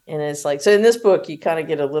touristy. And it's like, so in this book, you kind of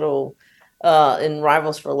get a little, in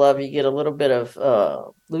Rivals for Love, you get a little bit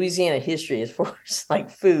of Louisiana history as far as like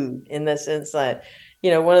food, in the sense that,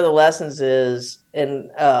 one of the lessons is,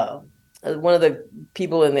 and one of the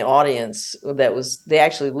people in the audience they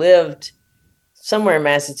actually lived somewhere in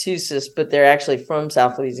Massachusetts, but they're actually from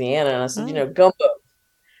South Louisiana. And I said, Oh. gumbo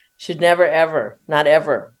should never, ever, not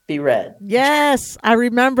ever be red. Yes, I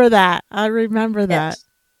remember that. I remember that. Yes.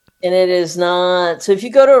 And it is not. So if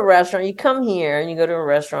you go to a restaurant, you come here and you go to a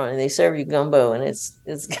restaurant and they serve you gumbo and it's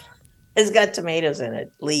got tomatoes in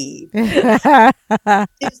it, leave.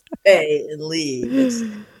 Just pay and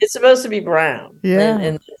leave. It's supposed to be brown. Yeah.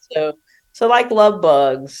 And so like love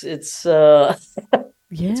bugs, it's it's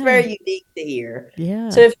Yeah. very unique to hear. Yeah.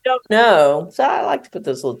 So if you don't know, so I like to put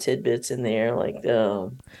those little tidbits in there, like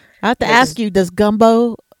I have to ask you, does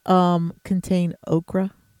gumbo contain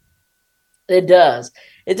okra? it does.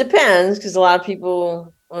 It depends because a lot of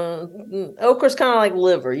people okra's kind of like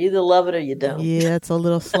liver. You either love it or you don't. Yeah, it's a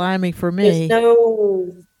little slimy for There's me.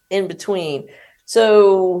 no in between.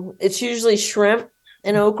 So it's usually shrimp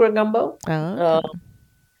and okra gumbo. Oh, okay.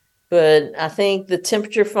 But I think the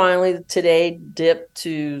temperature finally today dipped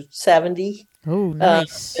to 70. Oh,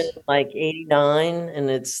 nice. It's been like 89, and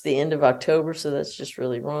it's the end of October, so that's just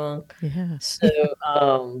really wrong. Yeah. So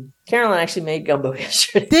Caroline actually made gumbo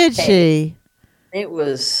yesterday. Did she? I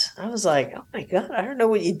was like, oh my God, I don't know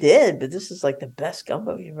what you did, but this is like the best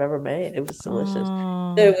gumbo you've ever made. It was delicious.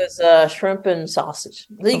 Oh. It was shrimp and sausage.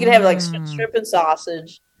 So you could have like shrimp and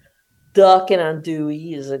sausage, duck and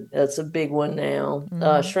andouille that's a big one now.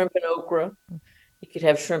 Shrimp and okra. You could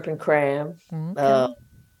have shrimp and crab. Okay.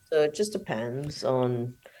 So it just depends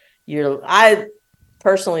on I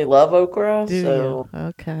personally love okra. Do So you?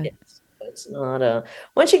 Okay. it's not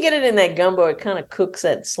once you get it in that gumbo, it kind of cooks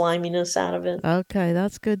that sliminess out of it. Okay,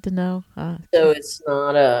 that's good to know. So it's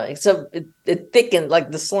not it thickens,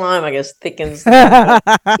 like the slime, I guess, thickens. That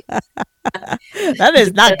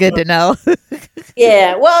is not good to know.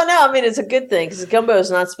 Yeah, well, no, I mean it's a good thing because gumbo is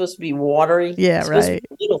not supposed to be watery. Yeah, It's supposed to right.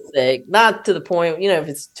 be a little thick, not to the point. If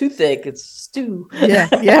it's too thick, it's stew.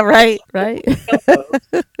 Yeah, right.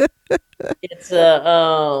 It's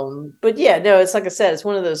but yeah, no, it's like I said, it's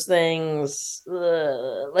one of those things.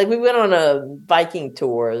 Like we went on a Viking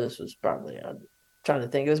tour. This was probably, I'm trying to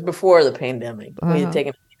think, it was before the pandemic. We had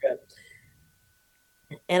taken a trip,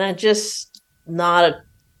 and I just not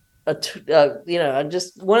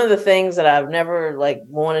just one of the things that I've never like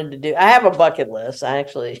wanted to do. I have a bucket list.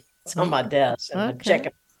 It's on my desk, and I'm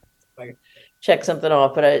checking. Check something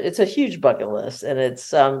off, but it's a huge bucket list, and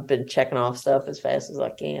it's been checking off stuff as fast as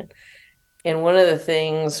I can. And one of the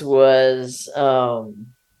things was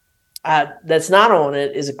that's not on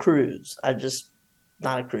it is a cruise. I just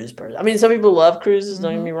not a cruise person. I mean, some people love cruises,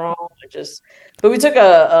 don't get me wrong. But we took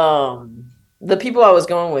the people I was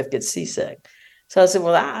going with get seasick. So I said,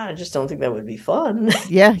 well, I just don't think that would be fun.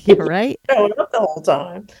 Yeah, you're right. Growing up the whole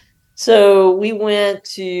time. So we went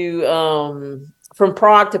to from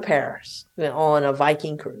Prague to Paris on a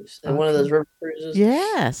Viking cruise, and one of those river cruises.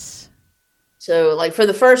 Yes. So, like, for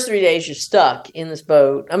the first 3 days, you're stuck in this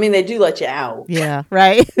boat. I mean, they do let you out. Yeah,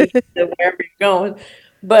 right. Wherever you're going.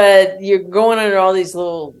 But you're going under all these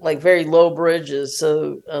little, like, very low bridges.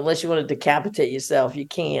 So, unless you want to decapitate yourself, you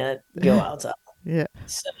can't go outside. Yeah.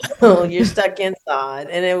 So, you're stuck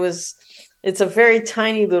inside. And it's a very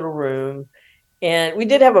tiny little room. And we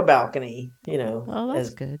did have a balcony, Oh,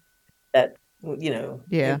 that's good. That,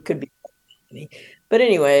 yeah, it could be. But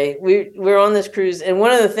anyway, we're on this cruise, and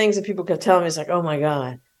one of the things that people kept telling me is like, "Oh my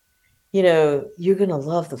God, you're gonna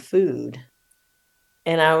love the food,"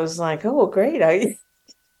 and I was like, "Oh, great! I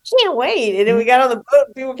can't wait!" And then we got on the boat,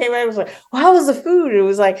 and people came out and was like, "Well, how was the food?" And it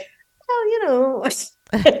was like, "Oh, it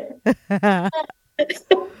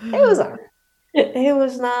was all right. It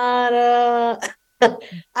was not.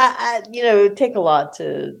 I it'd take a lot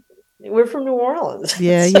to. We're from New Orleans.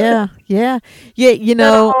 Yeah, so, yeah.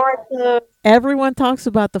 Everyone talks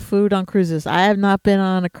about the food on cruises. I have not been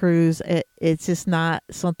on a cruise. It's just not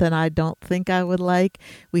something I don't think I would like.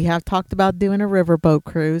 We have talked about doing a riverboat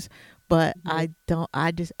cruise, but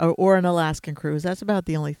or an Alaskan cruise. That's about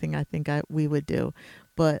the only thing I think we would do.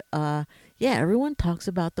 But everyone talks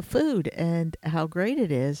about the food and how great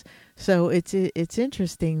it is. So it's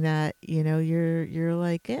interesting that you're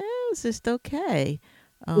like, it's just okay.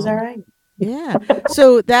 It was all right. Yeah.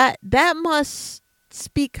 So that must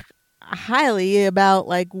speak highly about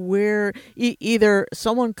like where either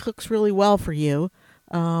someone cooks really well for you,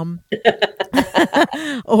 or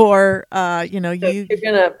you're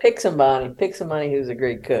gonna pick somebody who's a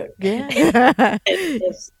great cook. Yeah.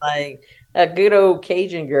 It's like a good old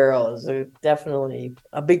Cajun girl is definitely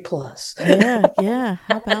a big plus. Yeah.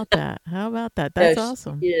 How about that? That's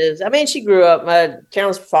awesome. She is. I mean, she grew up.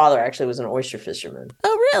 Chandler's father actually was an oyster fisherman.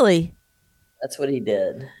 Oh, really? That's what he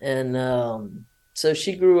did, and so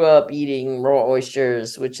she grew up eating raw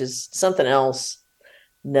oysters, which is something else.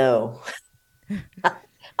 No.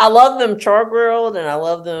 I love them char grilled, and I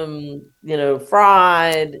love them,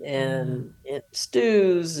 fried and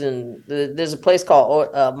stews. And there's a place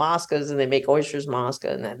called Mosca's, and they make oysters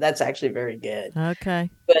Mosca, and that's actually very good. Okay.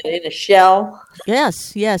 But in a shell.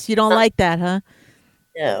 Yes. You don't like that, huh?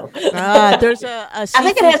 No. There's a I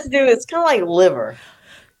think it has to do. It's kind of like liver.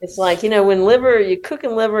 It's like, when you're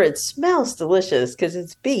cooking liver, it smells delicious because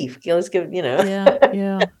it's beef. Let's give,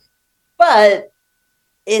 Yeah. But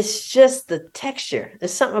it's just the texture.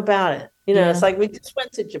 There's something about it. It's like we just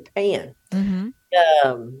went to Japan in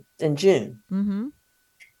June. Mm-hmm.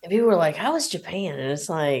 And people were like, how was Japan? And it's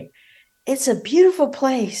like, it's a beautiful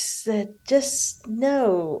place that just,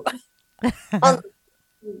 no.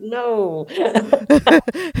 No. A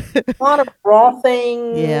lot of raw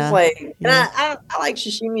things. And I like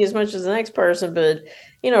sashimi as much as the next person, but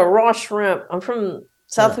raw shrimp. I'm from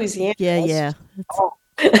South Louisiana. Yeah.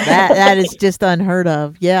 that is just unheard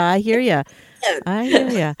of. Yeah, I hear you. And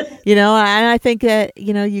I think that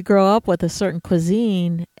you grow up with a certain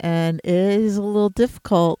cuisine, and it is a little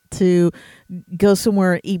difficult to go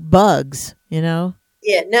somewhere and eat bugs. Yeah,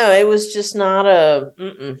 no, it was just not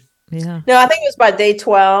a. Yeah. No, I think it was by day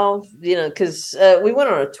 12, because we went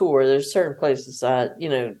on a tour. There's certain places I'd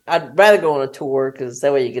rather go on a tour because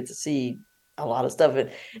that way you get to see a lot of stuff. And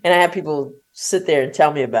I have people sit there and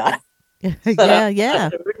tell me about it. Yeah.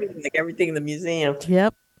 Like everything in the museum.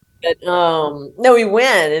 Yep. But no, we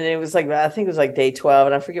went, and it was like, I think it was like day 12,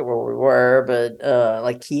 and I forget where we were, but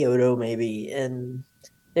like Kyoto maybe. And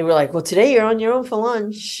they were like, well, today you're on your own for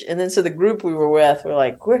lunch. And then so the group we were with were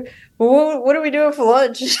like, what are we doing for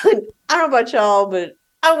lunch? I don't know about y'all, but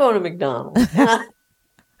I'm going to McDonald's. I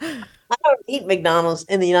don't eat McDonald's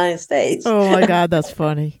in the United States. Oh, my God, that's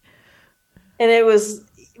funny. And it was,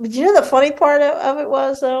 but the funny part of it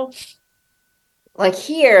was, though? Like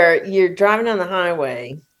here, you're driving down the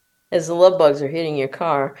highway as the love bugs are hitting your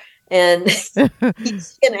car. And you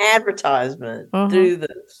see an advertisement through the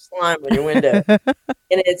slime on your window, and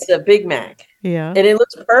it's a Big Mac. Yeah, and it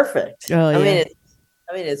looks perfect. Oh, I mean,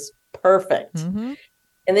 it's perfect. Mm-hmm.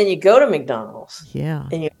 And then you go to McDonald's,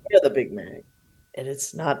 and you order the Big Mac, and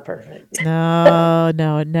it's not perfect. No,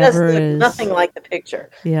 it never is. Nothing like the picture.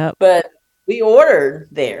 Yeah, but we ordered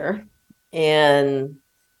there, and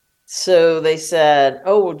so they said,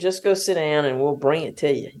 "Oh, well, just go sit down, and we'll bring it to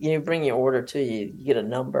you. You bring your order to you. You get a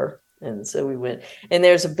number." And so we went, and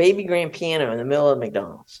there's a baby grand piano in the middle of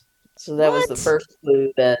McDonald's. So that was the What? first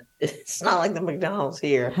clue that it's not like the McDonald's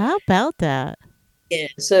here. How about that? Yeah.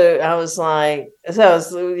 So I was like, so I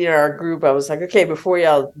was, our group, I was like, okay, before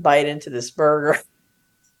y'all bite into this burger,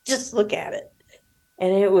 just look at it.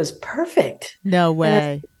 And it was perfect. No And I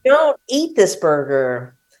said, way. don't eat this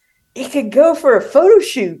burger. It could go for a photo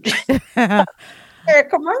shoot How or a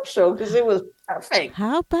commercial because it was perfect.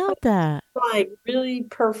 about that? Like really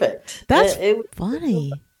perfect. That's It was,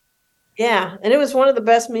 funny. yeah. And it was one of the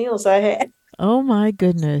best meals I had Oh my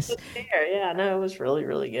goodness. there. Yeah, no, it was really,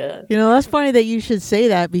 really good. That's funny that you should say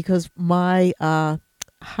that because my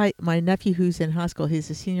nephew who's in high school, he's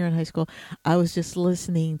a senior in high school. I was just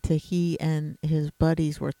listening to he and his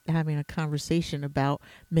buddies were having a conversation about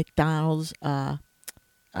McDonald's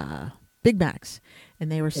Big Macs.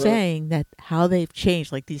 And they were saying that how they've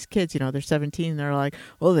changed, like these kids, they're 17, they're like,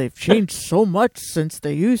 well, they've changed so much since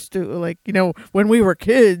they used to, like, when we were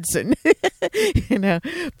kids. And,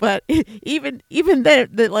 but even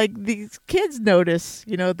that, like these kids notice,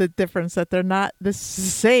 the difference that they're not the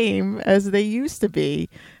same as they used to be.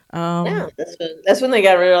 Yeah, that's when they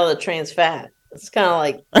got rid of all the trans fat. It's kind of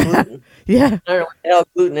like gluten. Yeah. I don't know what the hell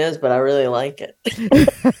gluten is, but I really like it.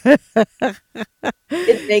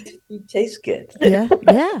 It makes food taste good. Yeah,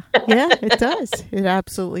 it does. It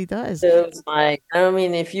absolutely does. So it's like, I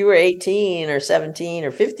mean, if you were 18 or 17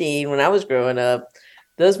 or 15 when I was growing up,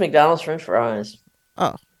 those McDonald's French fries,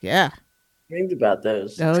 Oh, yeah. dreamed about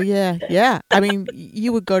those. Oh, yeah. Yeah. I mean,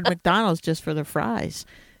 you would go to McDonald's just for the fries,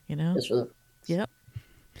 Just for Yep.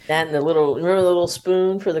 that and remember the little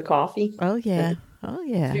spoon for the coffee? Oh, yeah. Oh,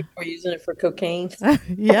 yeah. People were using it for cocaine.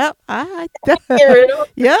 Yep. Get rid of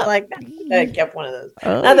it. Yep. Like, I kept one of those.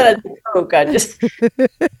 Oh, Not that I do coke, I just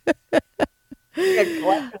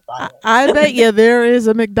I bet you there is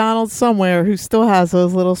a McDonald's somewhere who still has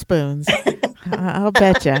those little spoons. I'll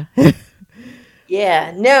bet you.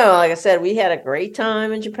 Yeah, no, like I said, we had a great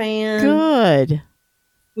time in Japan. Good.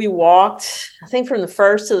 We walked, I think from the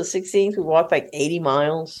 1st to the 16th, we walked like 80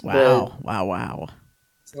 miles. Wow. Wow.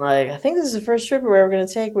 It's like, I think this is the first trip we're ever going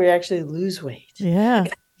to take where we actually lose weight. Yeah.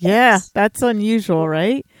 Yeah. That's unusual,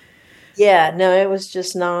 right? Yeah, no, it was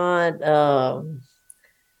just not, yeah,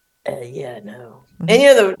 no.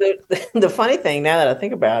 Mhm. And the funny thing now that I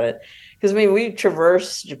think about it, because I mean, we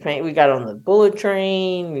traversed Japan, we got on the bullet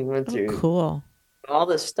train, we went Oh, through cool. all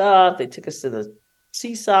this stuff. They took us to the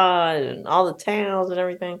seaside and all the towns and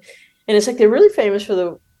everything. And it's like they're really famous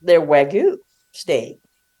for their Wagyu steak.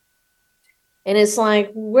 And it's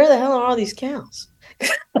like, where the hell are all these cows?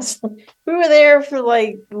 We were there for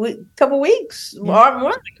like a couple weeks, or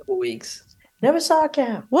more than a couple weeks. Never saw a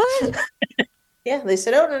cow. What? Yeah, they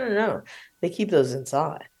said, oh, no. They keep those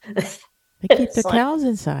inside. They keep the cows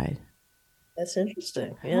inside. That's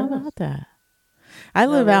interesting. How Yeah. about that? I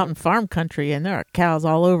live out in farm country and there are cows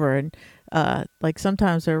all over, and like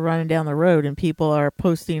sometimes they're running down the road and people are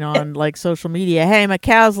posting on like social media, hey, my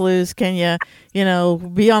cow's loose, can you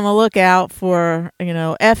be on the lookout for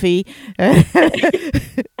Effie.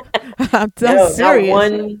 I'm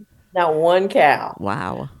serious. Not one cow.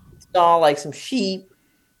 Wow. Saw like some sheep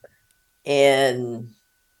and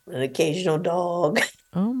an occasional dog.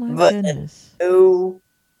 Oh my But goodness. no,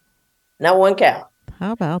 not one cow.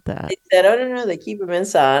 How about that? They said, oh, no, they keep them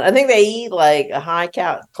inside. I think they eat like a high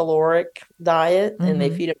caloric diet and they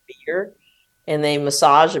feed them beer and they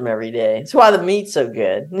massage them every day. That's why the meat's so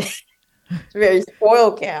good. It's very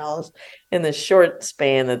spoiled cows in the short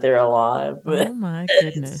span that they're alive. But Oh my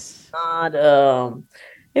goodness. it's not,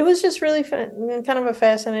 it was just really kind of a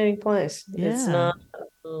fascinating place. It's Yeah. not,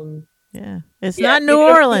 Yeah. It's not New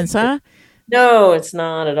Orleans, huh? no, it's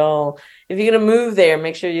not at all. If you're going to move there,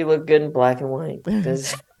 make sure you look good in black and white.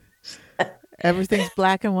 Because Everything's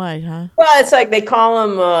black and white, huh? well, it's like they call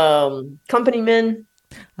them company men,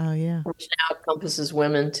 Oh yeah. which now encompasses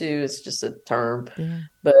women too. It's just a term. Yeah.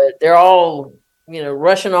 But they're all,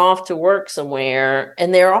 rushing off to work somewhere.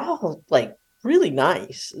 And they're all like really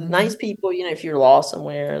nice. Nice people. If you're lost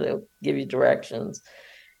somewhere, they'll give you directions.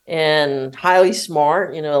 And highly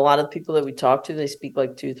smart. A lot of the people that we talk to, they speak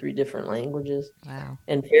like 2-3 different languages. Wow.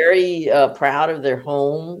 And very proud of their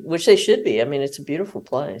home, which they should be. I mean, it's a beautiful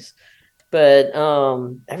place. But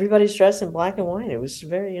everybody's dressed in black and white. It was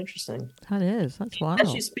very interesting. That is. That's wild.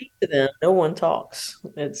 As you speak to them, no one talks.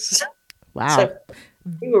 It's Wow. so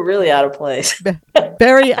we were really out of place.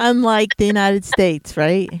 Very unlike the United States,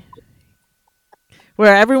 right?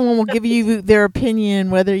 Where everyone will give you their opinion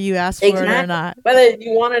whether you ask for it or not. Whether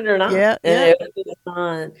you want it or not. Yeah. And it was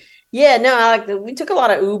fun. Yeah, no, we took a lot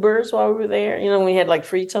of Ubers while we were there. We had like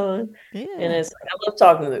free time. Yeah. And it's like, I love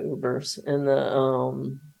talking to the Ubers and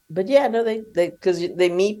the but yeah, no, they because they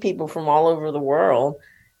meet people from all over the world,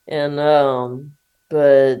 And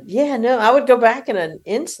but yeah, no, I would go back in an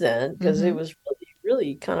instant because it Mm-hmm. was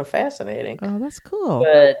really kind of fascinating. Oh, that's cool.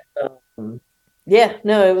 But yeah,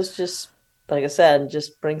 no, it was just like I said,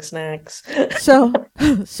 just bring snacks. So,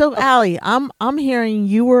 so Allie, I'm hearing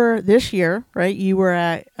you were this year, right? You were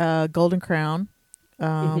at Golden Crown.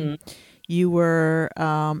 Um, hmm you were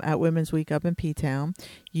at Women's Week up in P Town.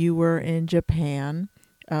 You were in Japan.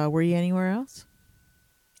 Were you anywhere else?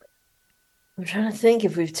 I'm trying to think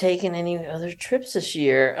if we've taken any other trips this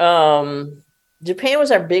year. Japan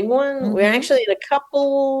was our big one. We're Mm-hmm. actually in a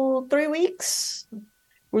couple 3 weeks.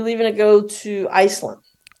 We're leaving to go to Iceland.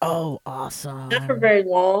 Oh, Not for awesome. very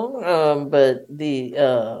long, but the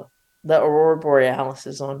Aurora Borealis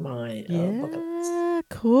is on my bucket list. Yeah,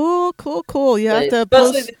 cool, cool, cool. You have But to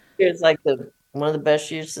especially post. this year is like the one of the best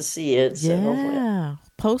years to see it. So hopefully, Yeah,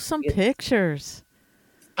 post some pictures.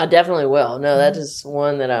 I definitely will. No, that Yeah. is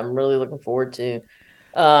one that I'm really looking forward to.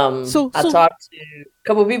 So, I so talked to a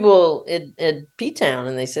couple of people at P-Town,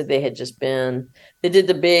 and they said they had just been. They did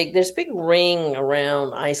there's a big ring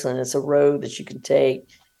around Iceland. It's a road that you can take,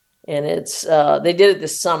 and it's they did it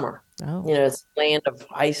this summer. oh, You know, it's land of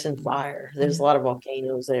ice and fire. There's a yeah. lot of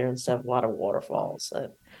volcanoes there and stuff, a lot of waterfalls,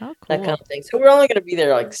 How that kind cool. of thing. So we're only going to be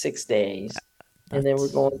there like 6 days, and then we're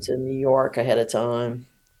That's going to New York ahead of time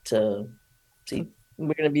to see.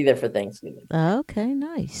 We're going to be there for Thanksgiving. okay. See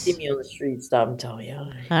Nice. me on the street, stop and tell me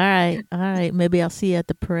hi. All right, all right. Maybe I'll see you at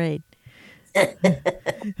the parade.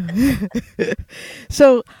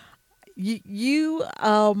 So you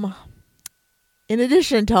in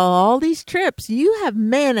addition to all these trips, you have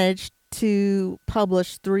managed to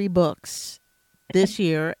publish 3 books this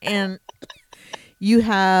year, and you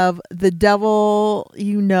have The Devil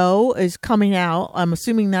You Know is coming out. I'm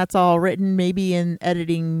assuming that's all written, maybe in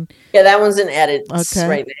editing. Yeah, that one's in edits Okay.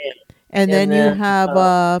 right now. And And then you then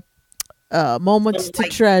have Moments I'm to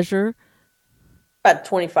like Treasure. about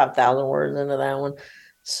 25,000 words into that one.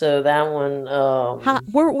 So that one, How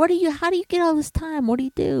do you get all this time? What do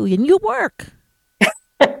you do? And you work.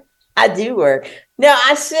 I do work. No,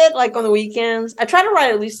 I sit like on the weekends. I try to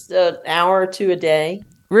write at least an hour or two a day.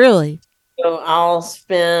 Really? So I'll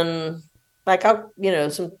spend like I'll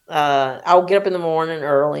get up in the morning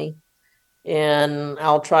early and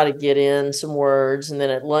I'll try to get in some words. And then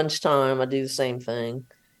at lunchtime, I do the same thing.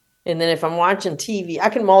 And then if I'm watching TV, I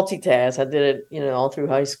can multitask. I did it, all through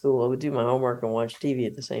high school. I would do my homework and watch TV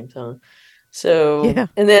at the same time. So, Yeah.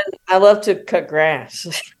 and then I love to cut grass.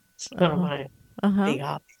 It's one of Uh-huh. my Uh-huh. big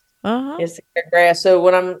hobbies. Uh-huh. Is to cut grass. So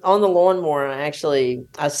when I'm on the lawnmower, I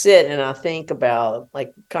sit and I think about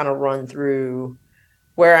like kind of run through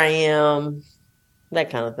where I am,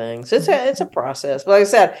 that kind of thing. So it's a process. But like I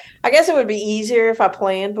said, I guess it would be easier if I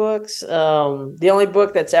planned books. The only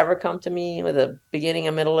book that's ever come to me with a beginning,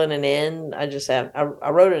 a middle, and an end, I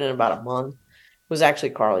wrote it in about a month. Was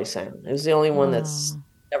actually Carly Sound. It was the only one that's Oh,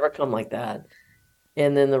 ever come like that.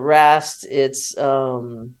 And then the rest, it's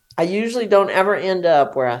I usually don't ever end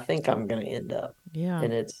up where I think I'm going to end up, yeah.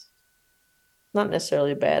 and it's not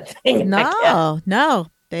necessarily a bad thing, I guess. No, no.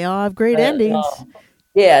 They all have great endings.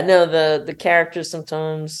 Yeah, no, the characters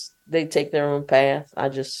sometimes they take their own path. I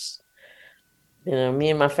just, me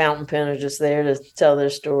and my fountain pen are just there to tell their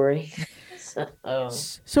story. So,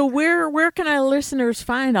 So where can our listeners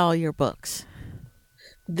find all your books?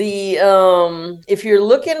 the if you're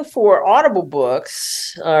looking for Audible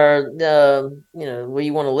books or where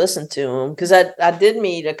you want to listen to them, because I did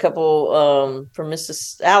meet a couple from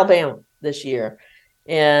Mrs. Alabama this year,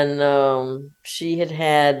 and she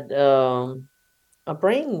had a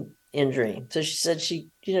brain injury. So she said she,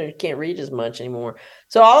 can't read as much anymore.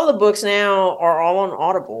 So all of the books now are all on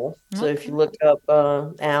Audible. So if you Okay. look up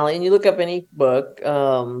Allie and you look up any book,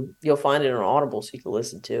 you'll find it on Audible so you can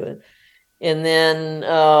listen to it. And then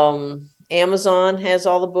Amazon has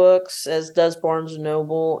all the books, as does Barnes and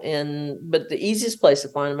Noble. But the easiest place to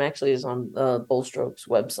find them actually is on Bolstroke's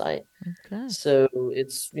website. Okay. So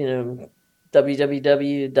it's,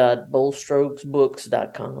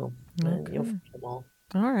 www.bolstrokesbooks.com, and you'll Okay. find them all.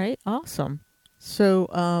 All right. Awesome.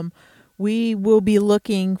 So we will be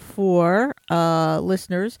looking for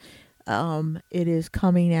listeners. It is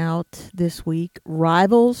coming out this week.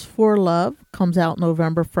 Rivals for Love comes out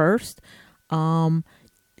November 1st. Um,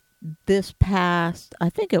 this past, I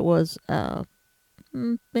think it was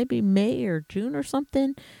maybe May or June or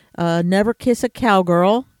something. Never Kiss a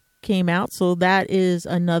Cowgirl came out, so that is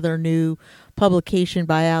another new publication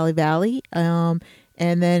by Ali Valley. And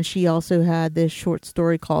then she also had this short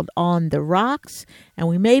story called On the Rocks, and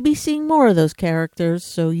we may be seeing more of those characters,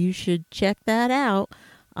 so you should check that out.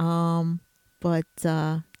 But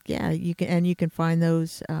yeah, you can find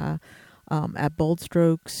those at Bold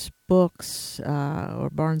Strokes Books or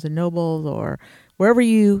Barnes and Noble or wherever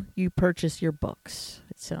you purchase your books.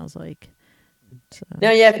 It sounds like. So. No,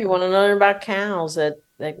 yeah. If you want to learn about cows, that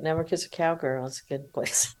Never Kiss a Cowgirl, it's a good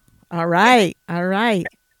place. All right.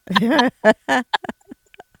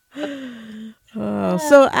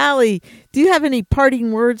 So, Allie, do you have any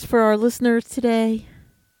parting words for our listeners today?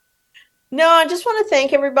 No, I just want to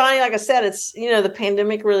thank everybody. Like I said, it's, the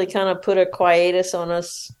pandemic really kind of put a quietus on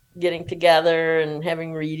us getting together and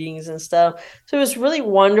having readings and stuff. So it was really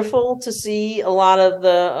wonderful to see a lot of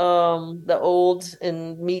the old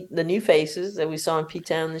and meet the new faces that we saw in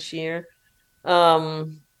P-Town this year.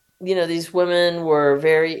 These women were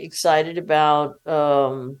very excited about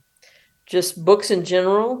just books in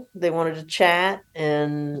general. They wanted to chat,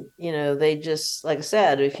 and they just, like I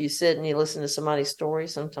said, if you sit and you listen to somebody's story,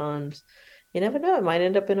 sometimes you never know, it might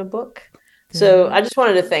end up in a book. Yeah. So I just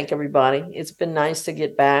wanted to thank everybody. It's been nice to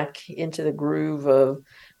get back into the groove of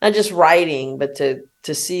not just writing, but to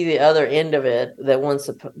see the other end of it, that once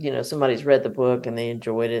somebody's read the book and they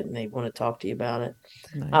enjoyed it and they want to talk to you about it.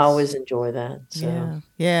 Nice. I always enjoy that. So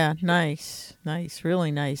yeah, nice,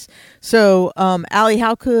 really nice. So Allie,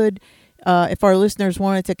 how could if our listeners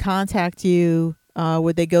wanted to contact you,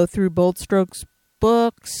 would they go through Bold Strokes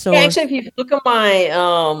Books? Or? Yeah, actually, if you look at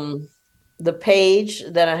my the page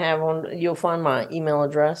that I have on, you'll find my email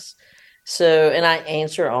address. So, and I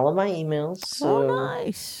answer all of my emails. So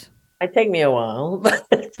nice. It take me a while,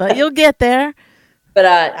 but you'll get there. But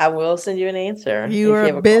I will send you an answer. You're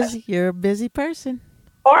a busy person.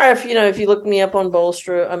 Or if you look me up on on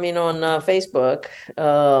Facebook.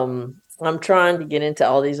 I'm trying to get into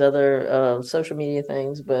all these other social media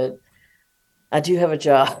things, but I do have a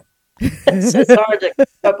job. It's hard to keep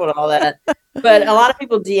up with all that. But a lot of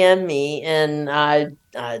people DM me, and I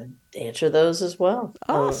answer those as well.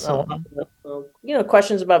 Awesome.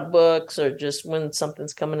 Questions about books, or just when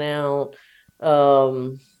something's coming out,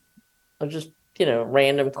 or just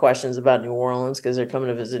random questions about New Orleans because they're coming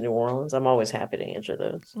to visit New Orleans. I'm always happy to answer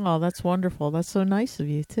those. Oh, that's wonderful. That's so nice of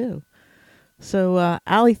you too. So,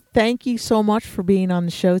 Allie, thank you so much for being on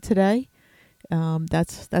the show today.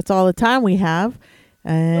 That's all the time we have.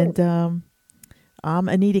 And I'm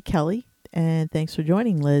Anita Kelly, and thanks for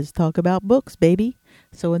joining Liz Talk About Books, baby.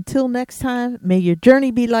 So until next time, may your journey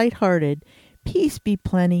be lighthearted, peace be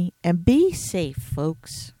plenty, and be safe,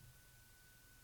 folks.